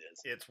good it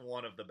is. It's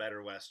one of the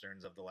better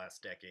Westerns of the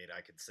last decade.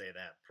 I could say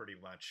that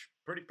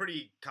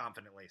pretty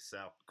confidently.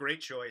 So,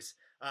 great choice.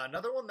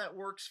 Another one that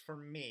works for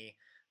me,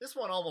 This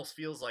one almost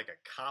feels like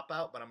a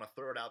cop-out, but I'm going to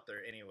throw it out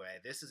there anyway.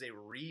 This is a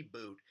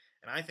reboot,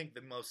 and I think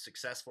the most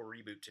successful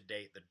reboot to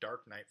date, the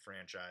Dark Knight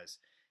franchise,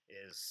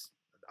 is...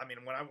 I mean,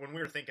 when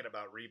we were thinking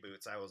about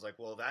reboots, I was like,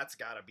 well, that's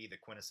got to be the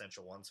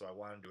quintessential one, so I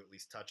wanted to at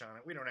least touch on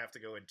it. We don't have to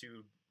go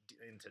into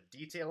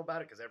detail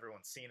about it because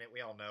everyone's seen it.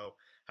 We all know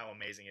how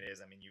amazing it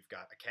is. I mean, you've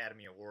got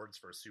Academy Awards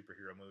for a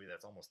superhero movie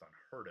that's almost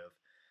unheard of.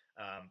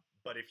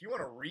 But if you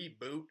want to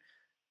reboot,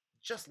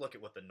 just look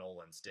at what the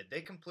Nolans did.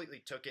 They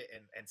completely took it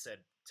and said,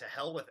 to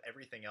hell with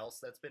everything else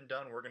that's been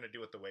done. We're going to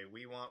do it the way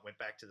we want. Went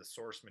back to the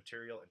source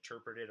material,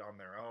 interpreted on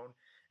their own,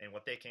 and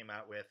what they came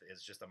out with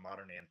is just a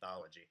modern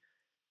anthology.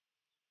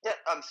 Yeah,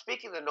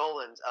 speaking of the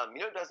Nolans, you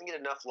know, it doesn't get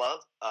enough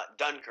love.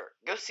 Dunkirk.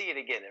 Go see it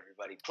again,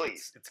 everybody,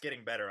 please. It's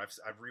getting better.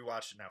 I've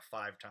rewatched it now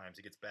 5 times.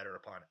 It gets better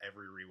upon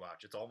every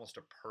rewatch. It's almost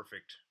a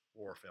perfect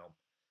war film.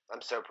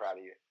 I'm so proud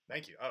of you.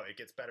 Thank you. Oh, it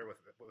gets better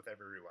with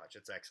every rewatch.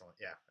 It's excellent.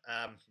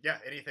 Yeah. Yeah.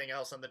 Anything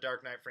else on the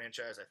Dark Knight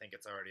franchise? I think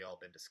it's already all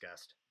been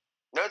discussed.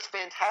 No, it's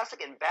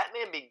fantastic, and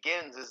Batman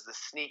Begins is the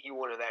sneaky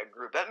one of that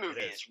group. That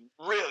movie is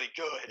really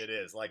good. It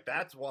is. Like,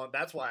 that's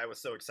why I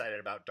was so excited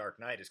about Dark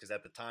Knight, is because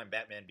at the time,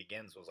 Batman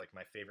Begins was, like,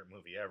 my favorite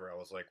movie ever. I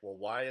was like, well,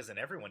 why isn't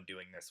everyone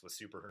doing this with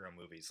superhero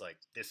movies? Like,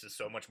 this is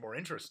so much more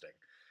interesting.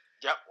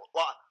 Yep.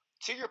 Well,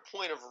 to your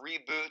point of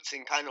reboots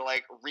and kind of,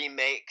 like,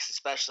 remakes,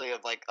 especially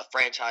of, like, a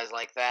franchise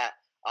like that,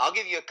 I'll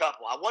give you a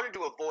couple. I wanted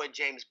to avoid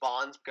James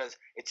Bond's because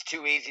it's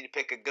too easy to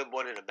pick a good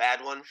one and a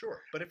bad one. Sure,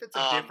 but if it's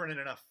a different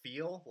enough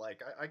feel, like,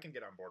 I can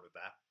get on board with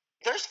that.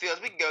 There's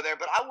feels. We can go there,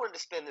 but I wanted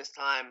to spend this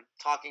time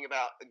talking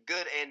about a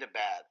good and a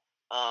bad.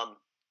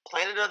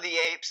 Planet of the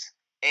Apes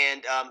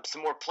and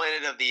some more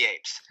Planet of the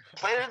Apes.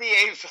 Planet of the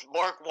Apes with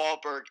Mark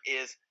Wahlberg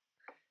is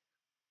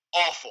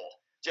awful.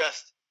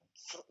 Just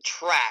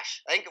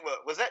trash. I think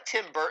was that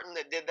Tim Burton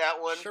that did that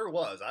one? Sure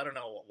was. I don't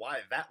know why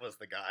that was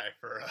the guy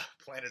for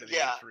Planet of the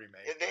Apes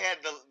remake. They had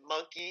the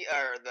monkey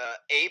or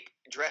the ape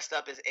dressed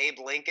up as Abe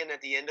Lincoln at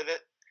the end of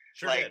it.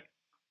 Sure did.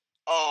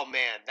 Oh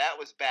man, that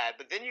was bad.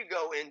 But then you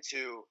go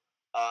into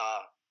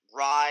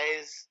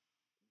Rise,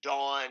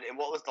 Dawn, and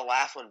what was the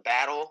last one?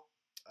 Battle.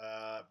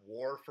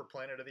 War for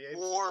Planet of the Apes.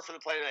 War for the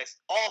Planet of the Apes.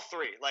 All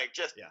three.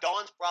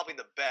 Dawn's probably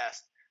the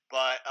best.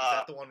 But is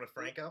that the one with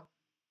Franco?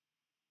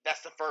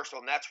 That's the first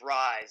one. That's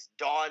Rise.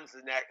 Dawn's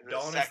the next.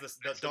 Dawn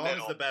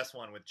is the best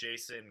one with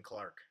Jason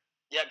Clarke.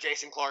 Yeah,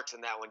 Jason Clarke's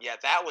in that one. Yeah,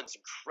 that one's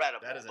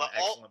incredible. That is an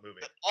excellent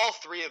movie. All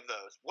 3 of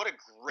those. What a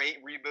great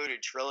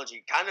rebooted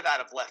trilogy. Kind of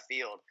out of left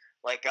field.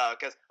 Like,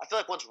 because I feel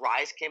like once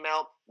Rise came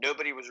out,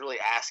 nobody was really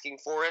asking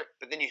for it.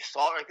 But then you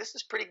saw it, like, this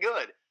is pretty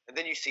good. And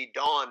then you see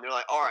Dawn, and they're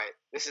like, all right,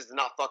 this is the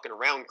not fucking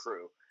around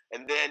crew.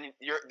 And then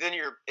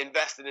you're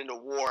invested into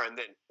War, and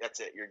then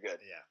that's it. You're good.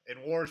 Yeah,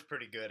 and War's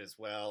pretty good as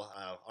well.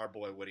 Our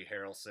boy Woody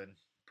Harrelson,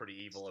 pretty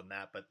evil in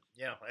that. But,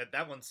 you know,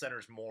 that one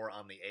centers more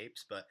on the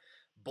apes. But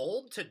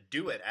bold to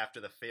do it after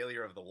the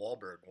failure of the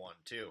Wahlberg one,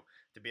 too.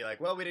 To be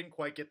like, well, we didn't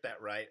quite get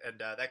that right. And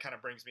that kind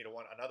of brings me to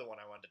another one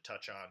I wanted to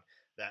touch on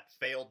that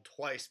failed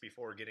twice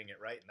before getting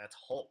it right, and that's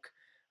Hulk.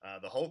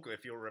 The Hulk,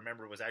 if you'll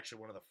remember, was actually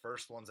one of the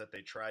first ones that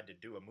they tried to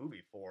do a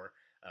movie for.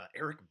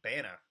 Eric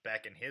Bana,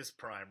 back in his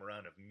prime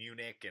run of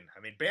Munich, and I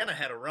mean, Bana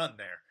had a run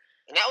there.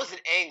 And that was an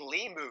Ang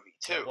Lee movie,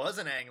 too. It was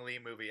an Ang Lee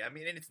movie. I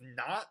mean, and it's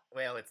not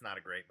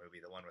a great movie,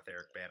 the one with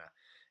Eric Bana.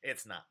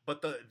 It's not.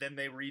 But then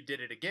they redid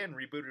it again,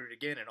 rebooted it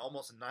again, and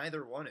almost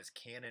neither one is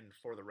canon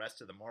for the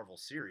rest of the Marvel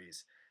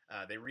series.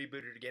 They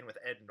rebooted it again with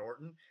Ed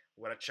Norton,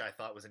 which I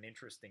thought was an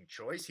interesting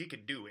choice. He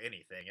can do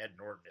anything. Ed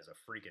Norton is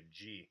a freaking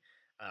G.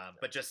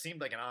 But just seemed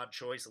like an odd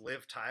choice.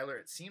 Liv Tyler,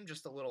 it seemed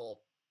just a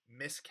little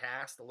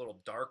miscast, a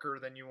little darker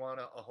than you want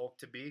a Hulk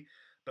to be.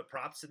 But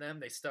props to them,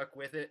 they stuck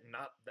with it.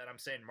 Not that I'm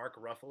saying Mark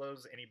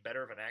Ruffalo's any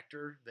better of an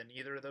actor than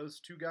either of those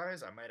two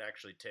guys. I might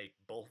actually take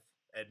both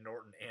Ed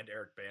Norton and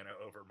Eric Bana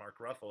over Mark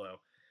Ruffalo.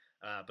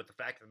 But the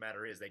fact of the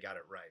matter is they got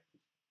it right.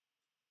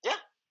 Yeah,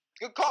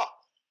 good call.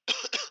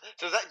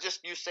 So is that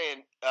just you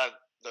saying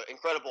the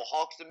Incredible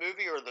Hulk's the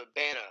movie, or the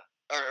Bana,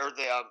 or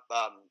the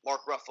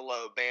Mark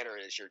Ruffalo banner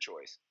is your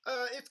choice?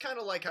 It's kind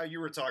of like how you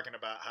were talking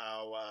about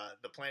how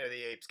the Planet of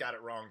the Apes got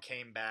it wrong,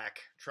 came back,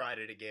 tried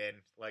it again.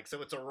 Like,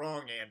 so it's a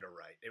wrong and a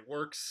right. It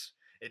works.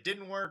 It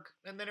didn't work,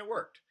 and then it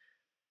worked.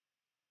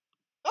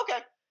 Okay.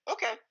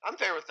 I'm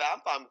fair with that.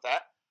 I'm fine with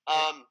that.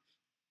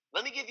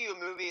 Let me give you a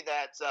movie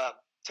that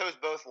toes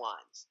both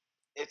lines.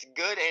 It's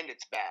good and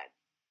it's bad.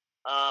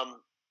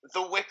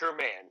 The Wicker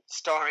Man,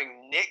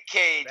 starring Nick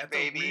Cage, That's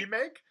baby. A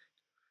remake?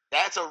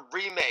 That's a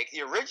remake.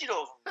 The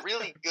original is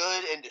really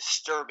good and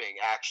disturbing,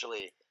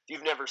 actually. If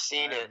you've never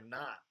seen it. I'm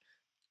not.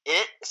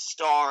 It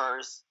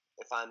stars,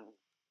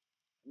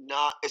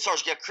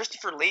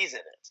 Christopher Lee's in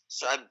it.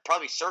 So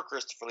probably Sir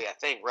Christopher Lee, I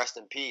think. Rest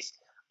in peace.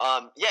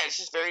 It's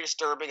just very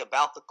disturbing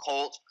about the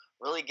cult.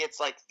 Really gets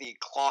like the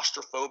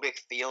claustrophobic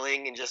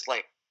feeling and just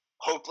like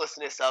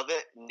hopelessness of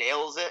it.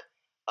 Nails it.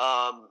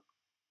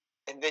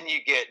 And then you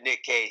get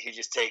Nick Cage, who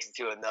just takes it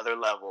to another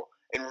level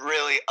and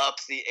really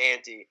ups the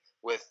ante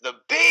with the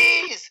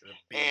bees. The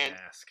bee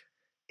mask.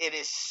 It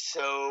is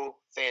so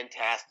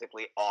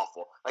fantastically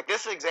awful. Like,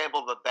 this is an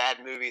example of a bad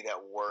movie that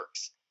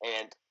works.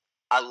 And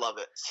I love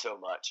it so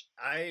much.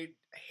 I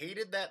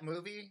hated that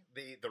movie,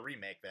 the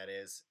remake that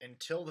is,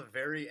 until the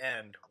very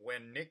end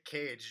when Nick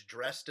Cage,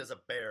 dressed as a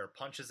bear,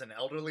 punches an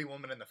elderly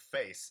woman in the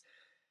face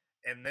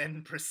and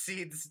then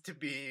proceeds to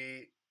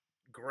be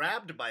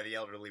grabbed by the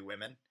elderly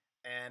women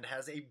and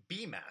has a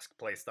bee mask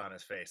placed on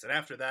his face. And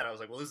after that, I was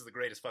like, well, this is the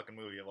greatest fucking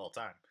movie of all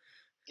time.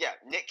 Yeah,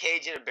 Nick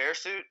Cage in a bear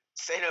suit.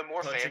 Say no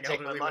more, Punching fam.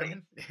 Take my money.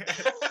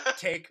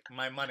 Take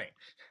my money.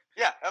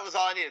 Yeah, that was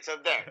all I needed. So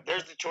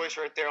there's the choice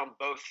right there on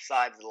both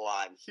sides of the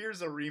line.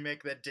 Here's a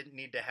remake that didn't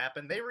need to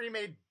happen. They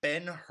remade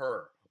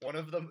Ben-Hur, one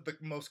of the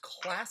most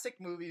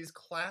classic movies,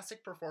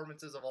 classic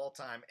performances of all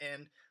time.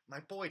 And my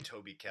boy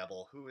Toby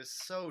Kebbell, who is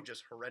so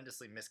just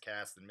horrendously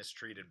miscast and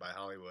mistreated by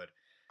Hollywood,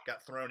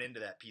 got thrown into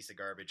that piece of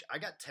garbage. I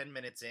got 10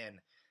 minutes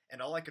in,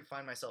 and all I could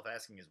find myself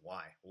asking is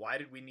why? Why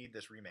did we need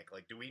this remake?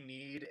 Like, do we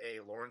need a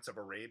Lawrence of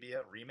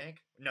Arabia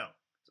remake? No.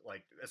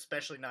 Like,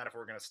 especially not if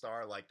we're going to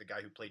star, like, the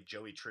guy who played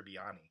Joey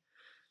Tribbiani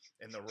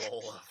in the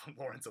role of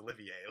Laurence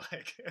Olivier.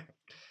 Like,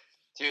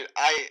 dude,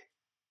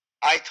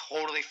 I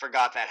totally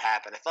forgot that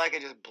happened. I feel like I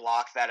just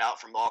blocked that out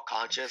from all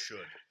conscious. You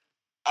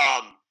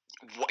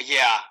should.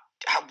 Yeah.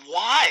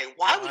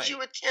 Why would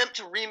you attempt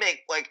to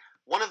remake, like,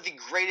 one of the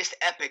greatest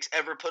epics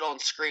ever put on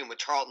screen with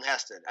Charlton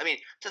Heston? I mean,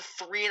 it's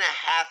a 3.5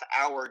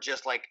 hour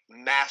just like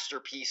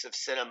masterpiece of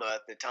cinema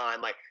at the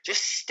time. Like,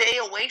 just stay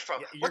away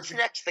from. What's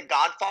next? The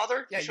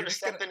Godfather? Yeah, you should have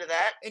stepped into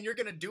that. And you're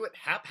gonna do it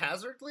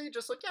haphazardly,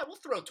 just like, yeah, we'll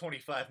throw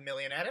 $25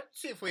 million at it,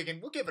 see if we'll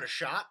give it a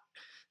shot.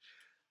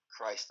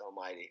 Christ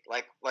Almighty!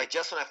 Like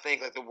just when I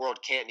think like the world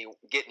can't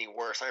get any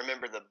worse, I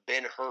remember the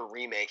Ben-Hur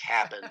remake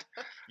happened.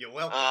 You're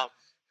welcome.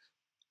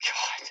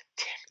 God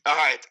damn. All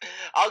right,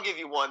 I'll give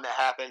you one that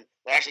happened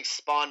that actually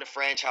spawned a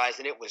franchise,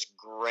 and it was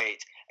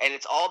great. And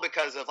it's all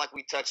because of, like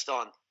we touched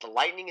on, the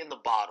lightning in the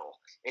bottle.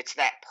 It's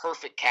that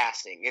perfect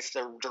casting. It's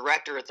the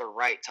director at the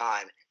right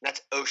time. And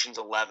that's Ocean's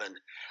 11.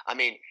 I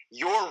mean,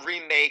 you're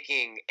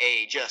remaking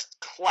a just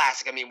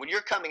classic. I mean, when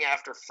you're coming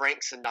after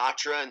Frank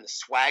Sinatra in the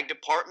swag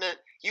department,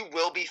 you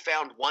will be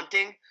found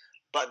wanting.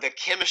 But the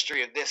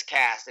chemistry of this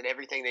cast and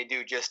everything they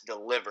do just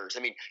delivers. I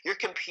mean, you're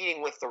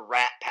competing with the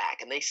Rat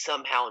Pack, and they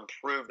somehow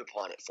improved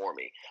upon it for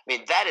me. I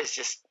mean, that is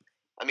just,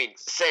 I mean,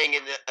 saying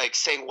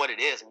what it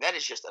is, and that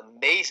is just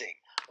amazing.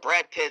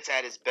 Brad Pitt's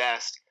at his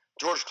best.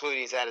 George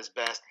Clooney's at his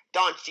best.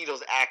 Don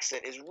Cheadle's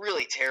accent is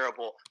really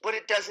terrible, but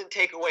it doesn't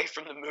take away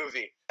from the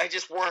movie. It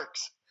just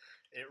works.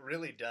 It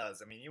really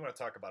does. I mean, you want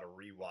to talk about a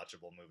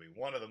rewatchable movie.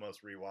 One of the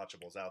most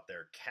rewatchables out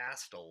there.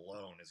 Cast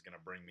alone is going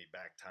to bring me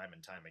back time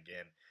and time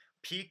again.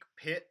 Peak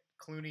Pitt,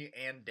 Clooney,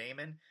 and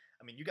Damon.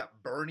 I mean, you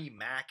got Bernie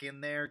Mac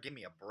in there. Give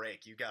me a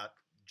break. You got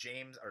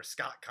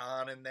Scott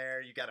Conn in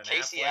there. You got an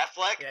Casey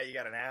Affleck. Yeah, you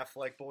got an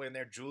Affleck boy in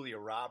there. Julia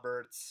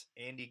Roberts,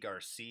 Andy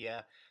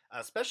Garcia,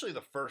 especially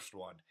the first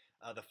one.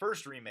 The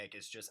first remake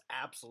is just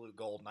absolute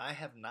gold, and I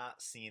have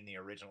not seen the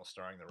original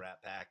starring the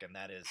Rat Pack, and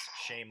that is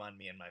shame on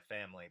me and my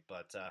family.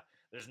 But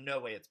there's no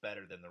way it's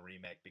better than the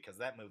remake because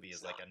that movie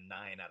is like a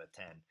 9 out of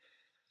 10.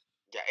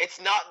 Yeah,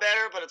 it's not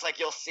better, but it's like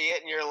you'll see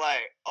it and you're like,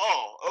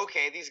 oh,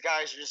 okay, these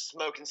guys are just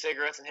smoking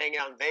cigarettes and hanging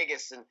out in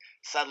Vegas, and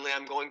suddenly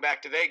I'm going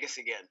back to Vegas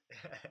again.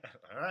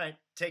 All right,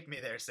 take me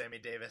there, Sammy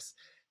Davis.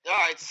 All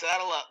right,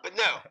 saddle up. But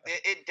no,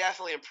 it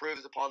definitely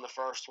improves upon the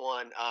first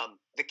one.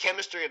 The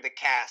chemistry of the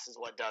cast is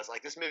what does.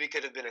 Like, this movie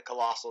could have been a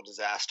colossal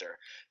disaster,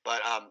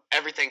 but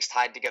everything's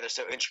tied together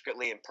so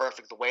intricately and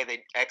perfect. The way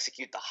they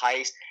execute the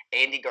heist,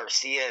 Andy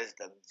Garcia is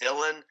the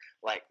villain.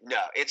 Like, no,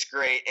 it's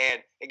great.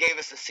 And it gave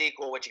us the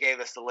sequel, which gave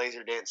us the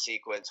laser dance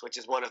sequence, which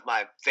is one of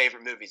my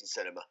favorite movies in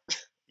cinema.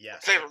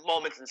 Yes. Favorite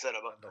moments in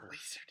cinema. The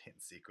laser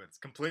dance sequence.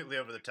 Completely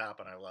over the top,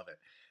 and I love it.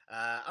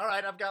 All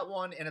right, I've got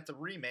one, and it's a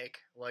remake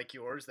like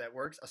yours that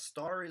works. A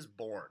Star is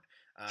Born.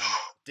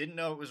 Didn't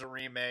know it was a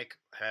remake.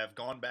 Have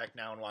gone back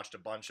now and watched a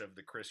bunch of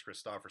the Chris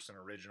Christopherson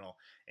original,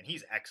 and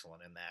he's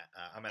excellent in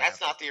that. That's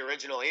not the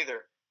original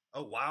either.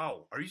 Oh,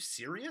 wow. Are you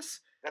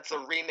serious? That's a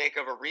remake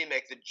of a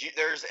remake.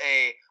 There's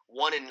a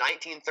one in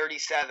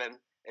 1937,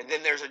 and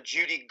then there's a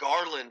Judy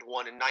Garland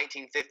one in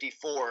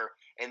 1954,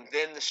 and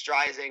then the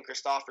Streisand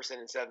Christopherson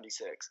in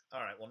 76.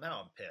 All right, well,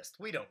 now I'm pissed.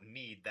 We don't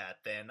need that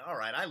then. All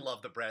right, I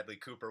love the Bradley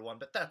Cooper one,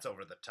 but that's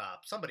over the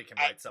top. Somebody can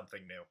write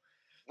something new.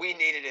 We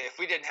needed it. If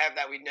we didn't have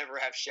that, we'd never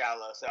have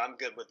Shallow, so I'm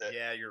good with it.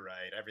 Yeah, you're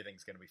right.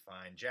 Everything's going to be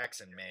fine.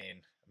 Jackson,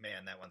 Maine.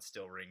 Man, that one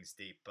still rings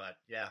deep. But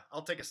yeah,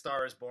 I'll take A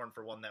Star is Born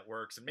for one that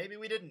works. And maybe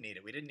we didn't need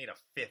it. We didn't need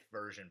a 5th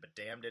version, but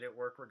damn, did it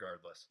work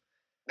regardless.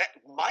 That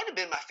might have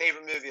been my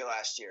favorite movie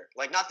last year.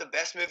 Like, not the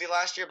best movie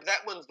last year, but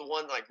that one's the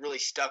one like really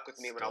stuck with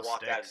me when I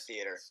walked out of the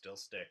theater. Still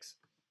sticks.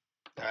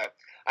 All right.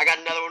 I got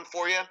another one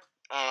for you.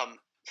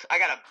 I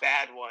got a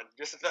bad one.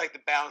 Just to feel like the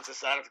balance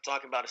aside if we're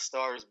talking about A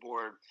Star is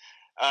Born.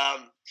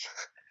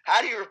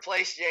 How do you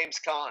replace James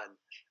Caan?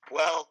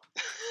 Well,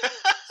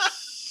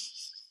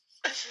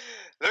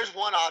 there's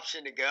one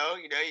option to go.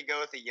 You know, you go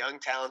with a young,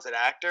 talented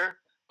actor,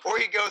 or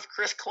you go with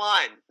Chris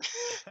Klein,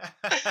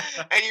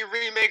 and you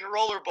remake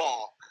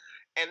Rollerball.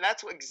 And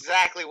that's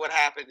exactly what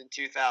happened in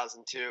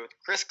 2002.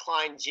 Chris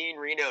Klein, Gene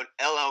Reno, and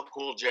LL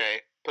Cool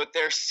J put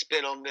their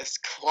spin on this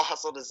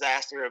colossal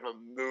disaster of a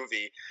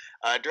movie.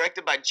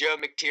 Directed by Joe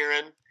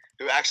McTiernan,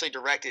 who actually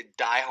directed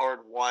Die Hard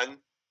 1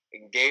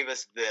 and gave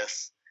us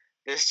this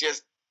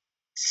just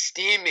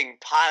steaming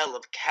pile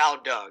of cow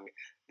dung.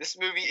 This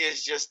movie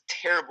is just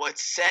terrible.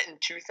 It's set in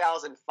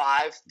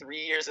 2005, 3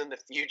 years in the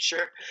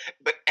future,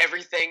 but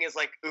everything is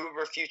like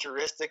uber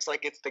futuristic,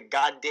 like it's the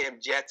goddamn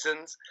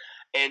Jetsons,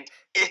 and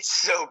it's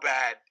so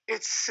bad.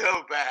 It's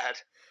so bad.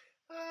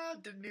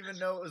 Didn't even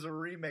know it was a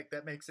remake.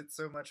 That makes it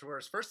so much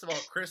worse. First of all,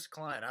 Chris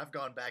Klein. I've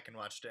gone back and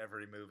watched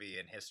every movie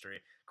in history.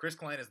 Chris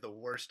Klein is the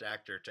worst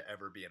actor to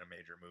ever be in a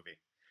major movie.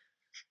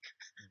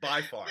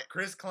 By far.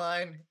 Chris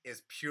Klein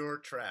is pure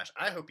trash.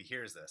 I hope he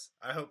hears this.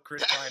 I hope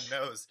Chris Klein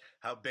knows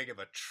how big of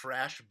a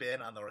trash bin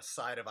on the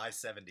side of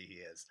I-70 he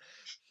is.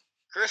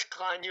 Chris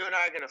Klein, you and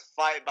I are going to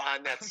fight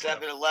behind that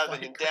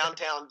 7-Eleven in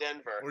downtown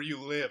Denver. Where you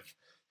live.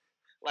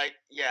 Like,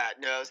 yeah,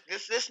 no,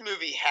 this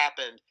movie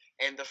happened,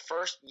 and the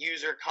first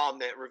user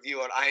comment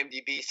review on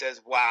IMDb says,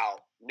 wow,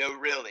 no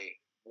really,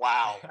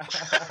 wow.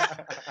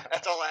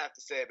 That's all I have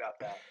to say about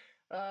that.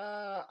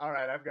 All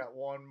right, I've got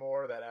one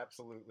more that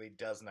absolutely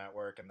does not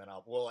work, and then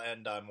we'll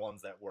end on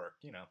ones that work,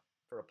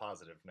 for a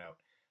positive note.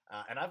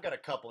 And I've got a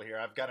couple here.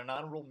 I've got an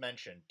honorable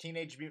mention: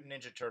 Teenage Mutant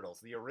Ninja Turtles,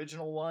 the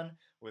original one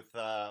with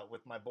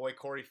my boy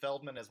Corey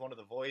Feldman as one of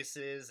the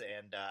voices,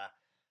 and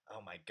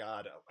oh my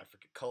God, I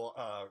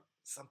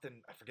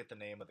forget the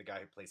name of the guy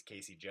who plays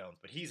Casey Jones,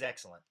 but he's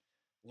excellent.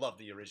 Love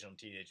the original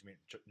Teenage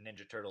Mutant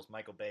Ninja Turtles.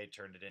 Michael Bay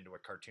turned it into a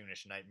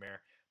cartoonish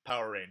nightmare.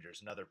 Power Rangers,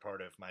 another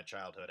part of my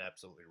childhood,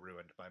 absolutely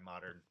ruined by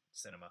modern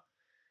cinema.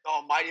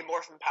 Oh, Mighty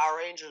Morphin Power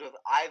Rangers with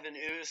Ivan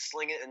Ooze,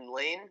 Slingit, and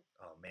Lane.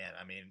 Oh man,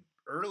 I mean,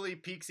 early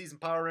peak season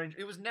Power Rangers,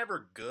 it was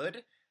never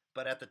good,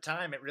 but at the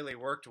time it really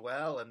worked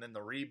well. And then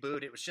the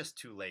reboot, it was just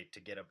too late to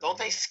get a. Don't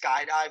they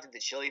skydive at the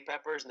Chili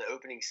Peppers in the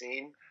opening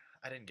scene?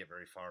 I didn't get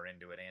very far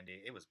into it,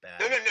 Andy. It was bad.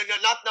 No,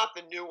 not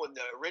the new one,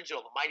 the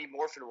original, the Mighty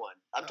Morphin one.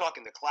 I'm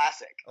talking the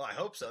classic. Oh, I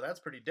hope so. That's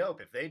pretty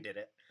dope if they did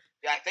it.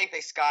 Yeah, I think they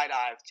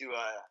skydive to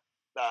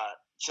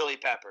Chili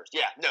Peppers.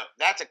 Yeah, no,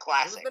 that's a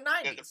classic. It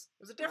was the 90s. It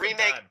was a different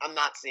remake. time. I'm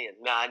not seeing.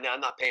 No,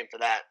 I'm not paying for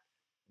that.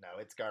 No,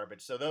 it's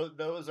garbage. So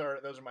those are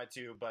my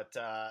two. But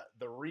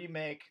the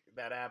remake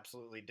that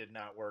absolutely did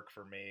not work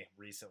for me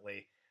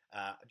recently.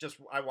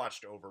 I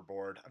watched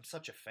Overboard. I'm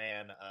such a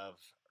fan of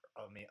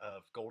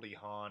Goldie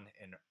Hawn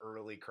and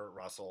early Kurt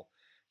Russell.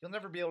 You'll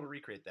never be able to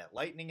recreate that.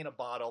 Lightning in a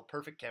bottle,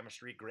 perfect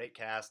chemistry, great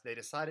cast. They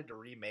decided to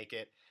remake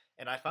it,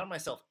 and I found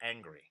myself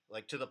angry,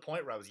 like to the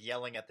point where I was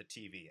yelling at the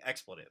TV,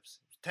 expletives.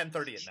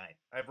 10:30 at night.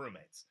 I have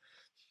roommates.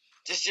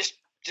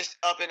 Just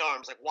up in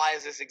arms, like, why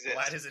does this exist?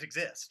 Why does it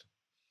exist?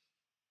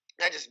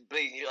 That just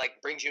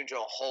brings you into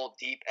a whole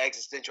deep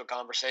existential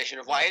conversation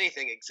of why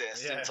anything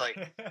exists. Yeah. And it's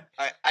like,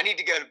 I need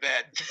to go to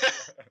bed.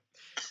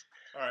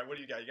 All right, what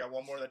do you got? You got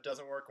one more that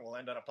doesn't work, and we'll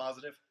end on a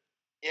positive?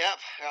 Yep,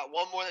 I got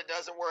one more that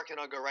doesn't work, and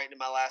I'll go right into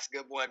my last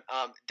good one.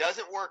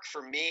 Doesn't work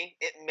for me.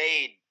 It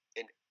made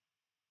an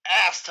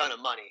ass ton of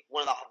money.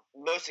 One of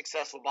the most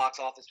successful box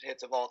office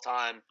hits of all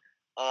time.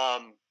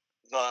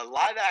 The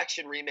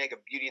live-action remake of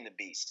Beauty and the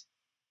Beast.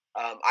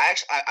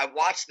 I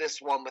watched this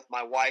one with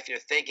my wife,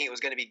 thinking it was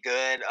going to be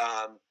good.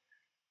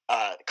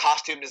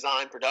 Costume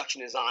design,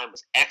 production design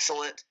was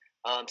excellent.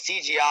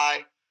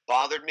 CGI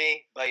bothered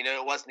me, but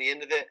it wasn't the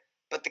end of it.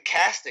 But the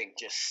casting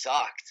just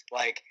sucked.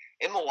 Like,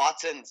 Emma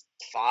Watson's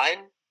fine,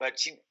 but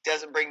she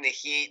doesn't bring the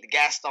heat. The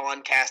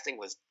Gaston casting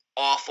was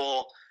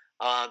awful.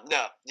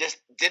 No, just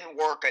didn't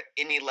work at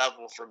any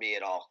level for me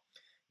at all.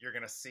 You're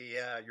going to see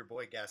your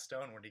boy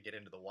Gaston when you get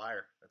into The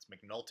Wire. That's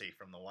McNulty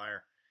from The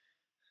Wire.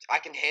 I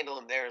can handle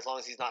him there as long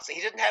as he's not. He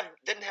didn't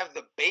have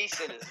the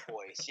bass in his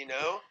voice,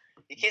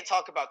 You can't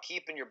talk about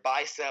keeping your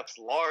biceps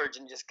large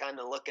and just kind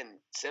of looking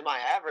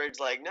semi-average.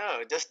 Like, no,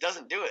 it just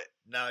doesn't do it.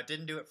 No, it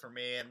didn't do it for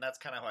me, and that's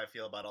kind of how I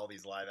feel about all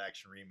these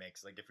live-action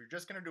remakes. Like, if you're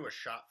just going to do a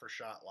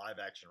shot-for-shot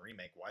live-action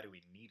remake, why do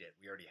we need it?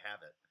 We already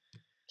have it.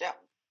 Yeah,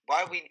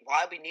 why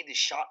we need this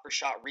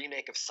shot-for-shot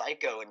remake of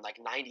Psycho in, like,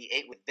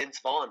 98 with Vince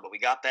Vaughn, but we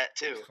got that,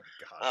 too.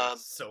 Oh, God,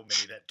 there's so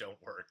many that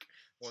don't work.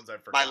 Ones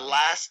I've forgotten. My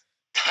last...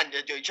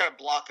 You try to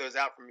block those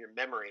out from your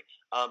memory.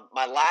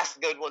 My last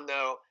good one,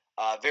 though,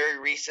 very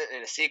recent,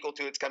 and a sequel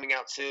to it's coming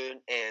out soon,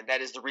 and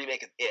that is the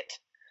remake of It.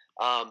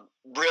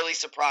 Really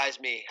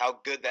surprised me how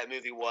good that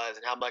movie was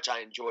and how much I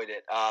enjoyed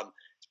it.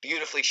 It's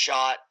beautifully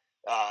shot,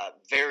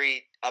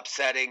 very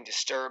upsetting,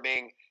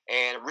 disturbing,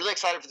 and I'm really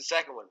excited for the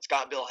second one. It's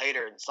got Bill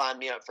Hader, and sign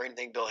me up for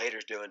anything Bill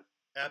Hader's doing.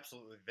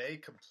 Absolutely. They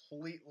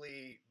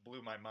completely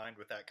blew my mind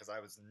with that because I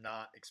was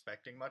not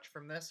expecting much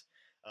from this.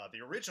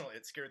 The original,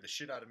 it scared the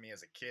shit out of me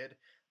as a kid,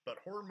 but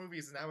horror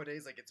movies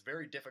nowadays, like, it's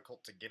very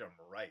difficult to get them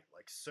right.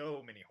 Like,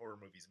 so many horror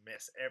movies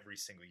miss every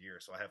single year,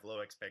 so I have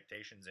low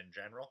expectations in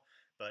general,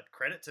 but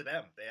credit to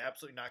them. They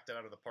absolutely knocked it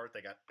out of the park.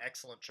 They got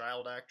excellent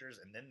child actors,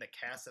 and then the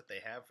cast that they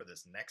have for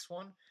this next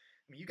one,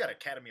 I mean, you got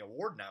Academy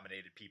Award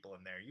nominated people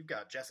in there. You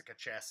got Jessica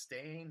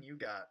Chastain, you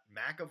got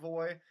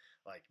McAvoy.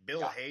 Like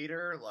Bill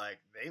Hader, like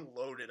they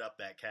loaded up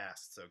that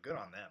cast, so good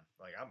on them.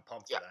 Like I'm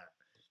pumped for that.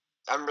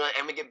 I'm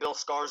gonna get Bill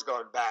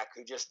Skarsgård back,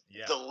 who just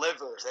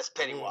delivers. That's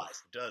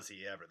Pennywise. Ooh, does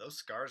he ever?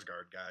 Those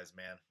Skarsgård guys,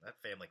 man,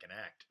 that family can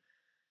act.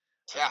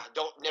 Yeah,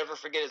 don't never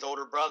forget his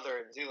older brother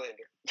in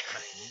Zoolander.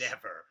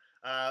 Never.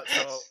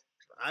 So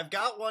I've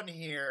got one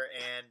here,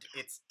 and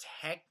it's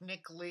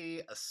technically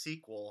a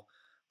sequel,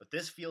 but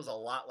this feels a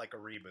lot like a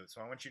reboot.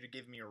 So I want you to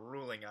give me a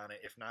ruling on it.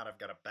 If not, I've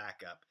got a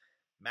backup.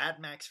 Mad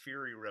Max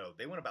Fury Road.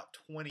 They went about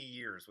 20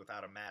 years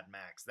without a Mad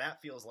Max.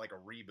 That feels like a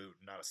reboot,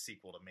 not a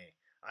sequel to me.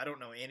 I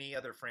don't know any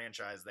other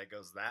franchise that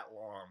goes that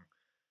long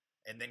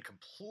and then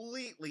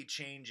completely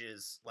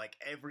changes like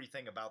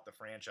everything about the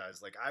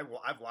franchise. Like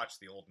I've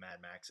watched the old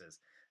Mad Maxes.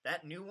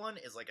 That new one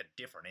is like a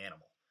different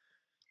animal.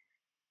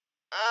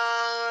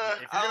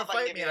 If you're gonna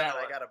fight me on it,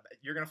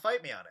 you're gonna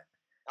fight me on it.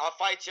 I'll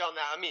fight you on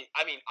that. I mean,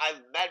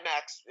 Mad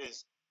Max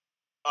is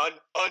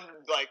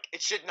like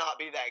it should not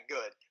be that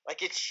good.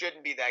 Like it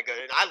shouldn't be that good.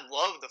 And I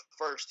love the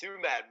first two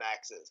Mad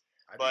Maxes.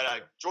 But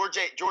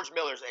George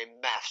Miller's a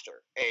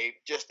master,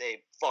 just a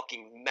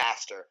fucking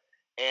master.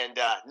 And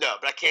no,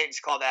 but I can't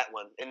just call that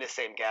one in the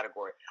same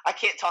category. I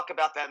can't talk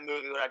about that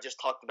movie when I just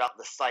talked about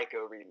the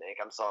Psycho remake.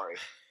 I'm sorry.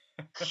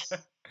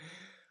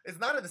 It's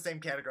not in the same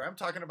category. I'm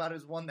talking about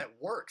is one that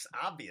works,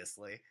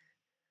 obviously.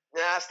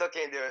 Nah, I still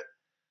can't do it.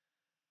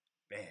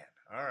 Man,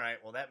 all right.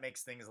 Well, that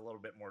makes things a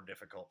little bit more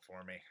difficult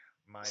for me.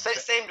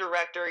 Same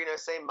director,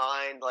 same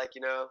mind,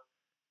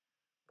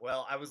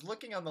 Well, I was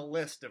looking on the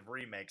list of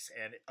remakes,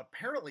 and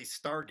apparently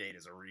Stargate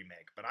is a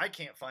remake, but I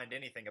can't find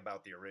anything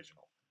about the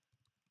original.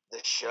 The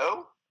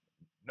show?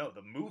 No,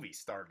 the movie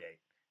Stargate.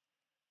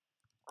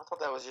 I thought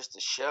that was just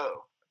a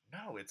show.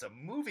 No, it's a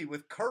movie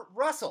with Kurt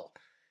Russell.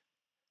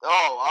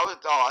 I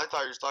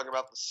thought you were talking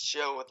about the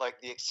show with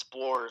the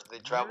explorers. They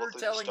travel through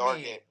Stargate. You're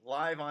telling me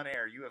live on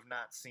air you have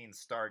not seen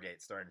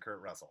Stargate starring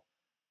Kurt Russell.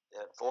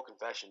 Yeah, full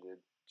confession, dude.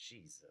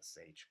 Jesus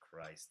H.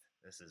 Christ.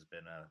 This has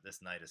been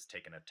this night has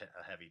taken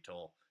a heavy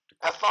toll.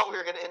 I thought we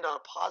were going to end on a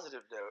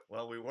positive note.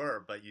 Well, we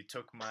were, but you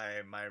took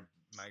my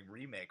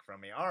remake from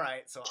me. All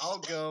right, so I'll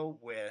go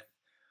with,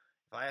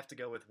 if I have to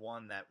go with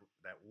one that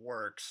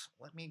works,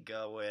 let me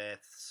go with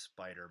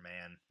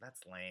Spider-Man.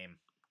 That's lame.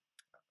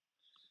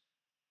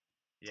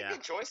 It's a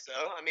good choice,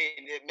 though. I mean,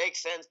 it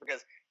makes sense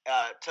because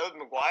Tobey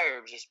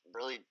Maguire just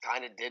really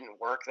kind of didn't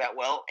work that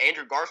well.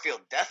 Andrew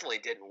Garfield definitely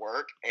didn't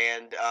work,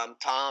 and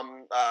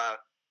Tom,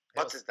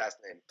 what's his last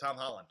name? Tom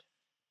Holland.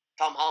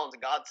 Tom Holland's a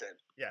godsend.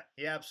 Yeah,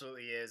 he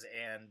absolutely is.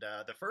 And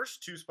the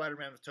first two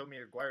Spider-Man with Tobey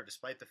Maguire,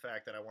 despite the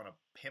fact that I want to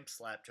pimp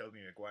slap Tobey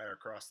Maguire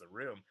across the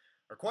room,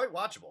 are quite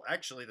watchable.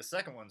 Actually, the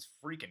second one's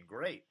freaking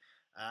great.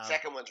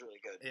 Second one's really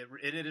good.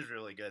 It is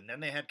really good. And then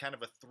they had kind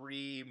of a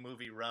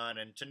 3-movie run,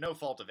 and to no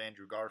fault of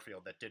Andrew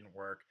Garfield, that didn't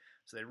work.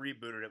 So they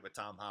rebooted it with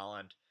Tom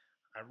Holland.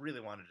 I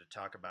really wanted to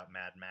talk about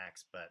Mad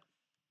Max, but,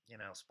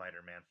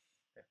 Spider-Man.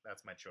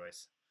 That's my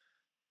choice.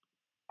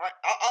 All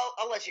right,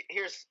 I'll let you.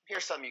 Here's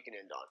something you can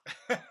end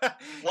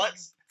on.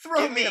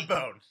 Throw me a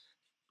bone.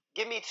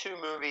 Give me 2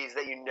 movies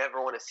that you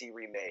never want to see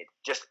remade.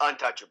 Just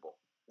untouchable.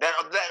 That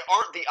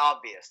aren't the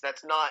obvious.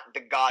 That's not The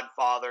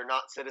Godfather,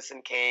 not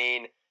Citizen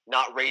Kane,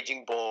 not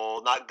Raging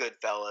Bull, not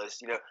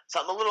Goodfellas.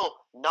 Something a little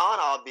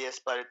non-obvious,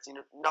 but it's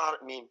not.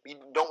 I mean, you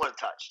don't want it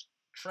touched.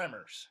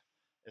 Tremors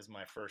is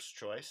my first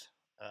choice.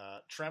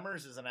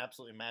 Tremors is an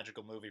absolutely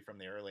magical movie from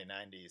the early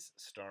 '90s,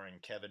 starring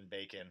Kevin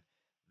Bacon.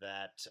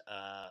 That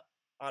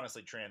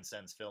honestly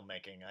transcends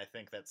filmmaking. I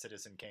think that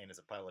Citizen Kane is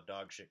a pile of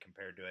dog shit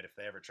compared to it. If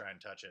they ever try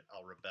and touch it,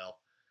 I'll rebel.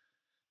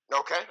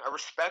 Okay, I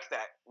respect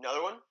that.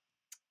 Another one?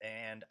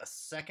 And a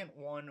second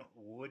one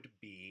would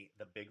be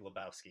The Big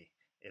Lebowski.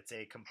 It's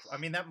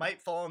that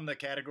might fall in the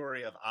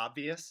category of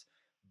obvious,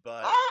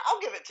 but I'll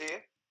give it to you.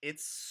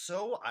 It's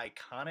so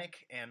iconic,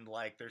 and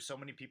there's so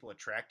many people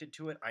attracted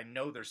to it. I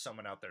know there's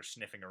someone out there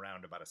sniffing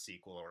around about a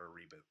sequel or a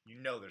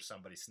reboot. There's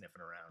somebody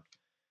sniffing around.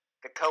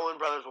 The Coen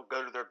brothers will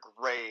go to their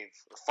grave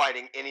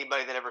fighting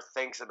anybody that ever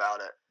thinks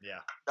about it. Yeah.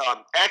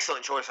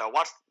 Excellent choice. I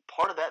watched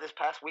part of that this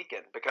past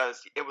weekend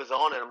because it was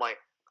on, and I'm like,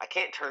 I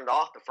can't turn it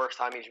off the first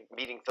time he's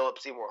meeting Philip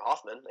Seymour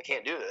Hoffman. I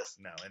can't do this.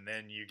 No, and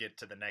then you get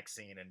to the next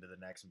scene, into the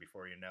next, and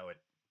before you know it,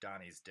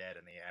 Donnie's dead,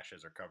 and the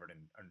ashes are covered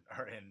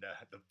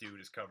the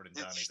dude is covered in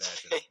Donnie's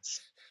ashes.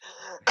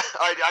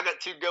 All right, I got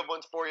 2 good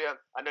ones for you.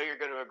 I know you're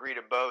going to agree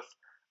to both.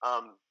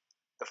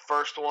 The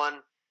first one,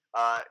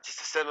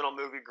 just a seminal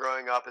movie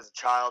growing up as a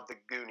child, The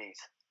Goonies.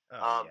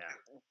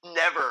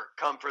 Never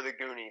come for The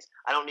Goonies.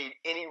 I don't need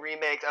any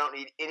remakes. I don't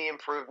need any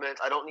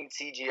improvements. I don't need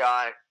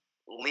CGI.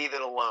 Leave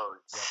it alone.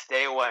 Yep.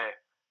 Stay away.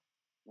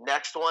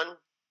 Next one,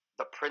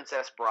 The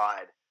Princess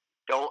Bride.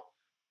 Don't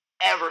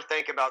ever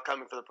think about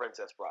coming for The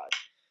Princess Bride.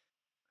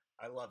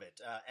 I love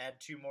it. Add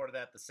 2 more to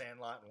that, The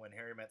Sandlot and When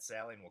Harry Met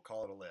Sally, and we'll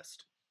call it a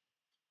list.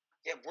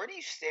 Yeah, where do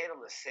you stand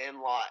on the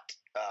Sandlot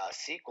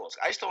sequels?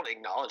 I just don't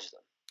acknowledge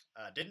them.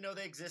 Didn't know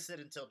they existed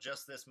until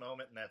just this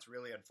moment, and that's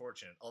really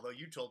unfortunate. Although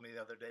you told me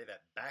the other day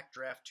that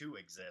Backdraft 2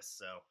 exists,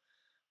 so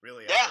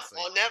really, honestly,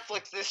 on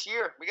Netflix this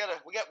year.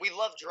 We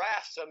love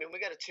drafts, so we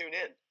got to tune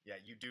in. Yeah,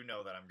 you do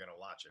know that I'm going to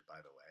watch it, by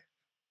the way.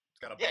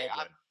 got a Yeah,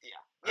 Baldwin.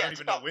 I Yeah, don't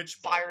even know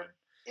which Baldwin.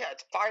 Yeah,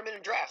 it's firemen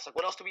and drafts. Like,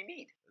 what else do we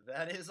need?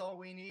 That is all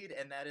we need,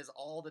 and that is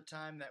all the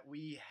time that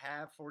we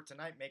have for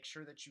tonight. Make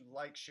sure that you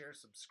like, share,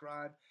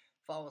 subscribe.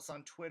 Follow us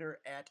on Twitter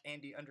at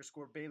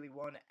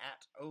Andy_Bailey1,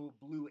 at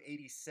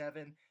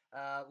OBlue87.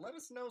 Let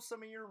us know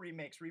some of your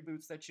remakes,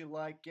 reboots that you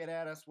like. Get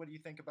at us. What do you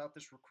think about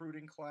this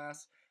recruiting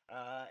class?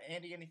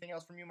 Andy, anything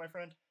else from you, my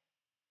friend?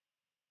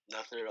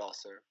 Nothing at all,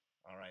 sir.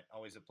 All right.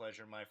 Always a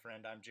pleasure, my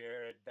friend. I'm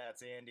Jared.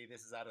 That's Andy.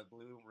 This is Out of the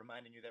Blue,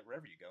 reminding you that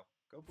wherever you go,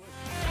 go blue.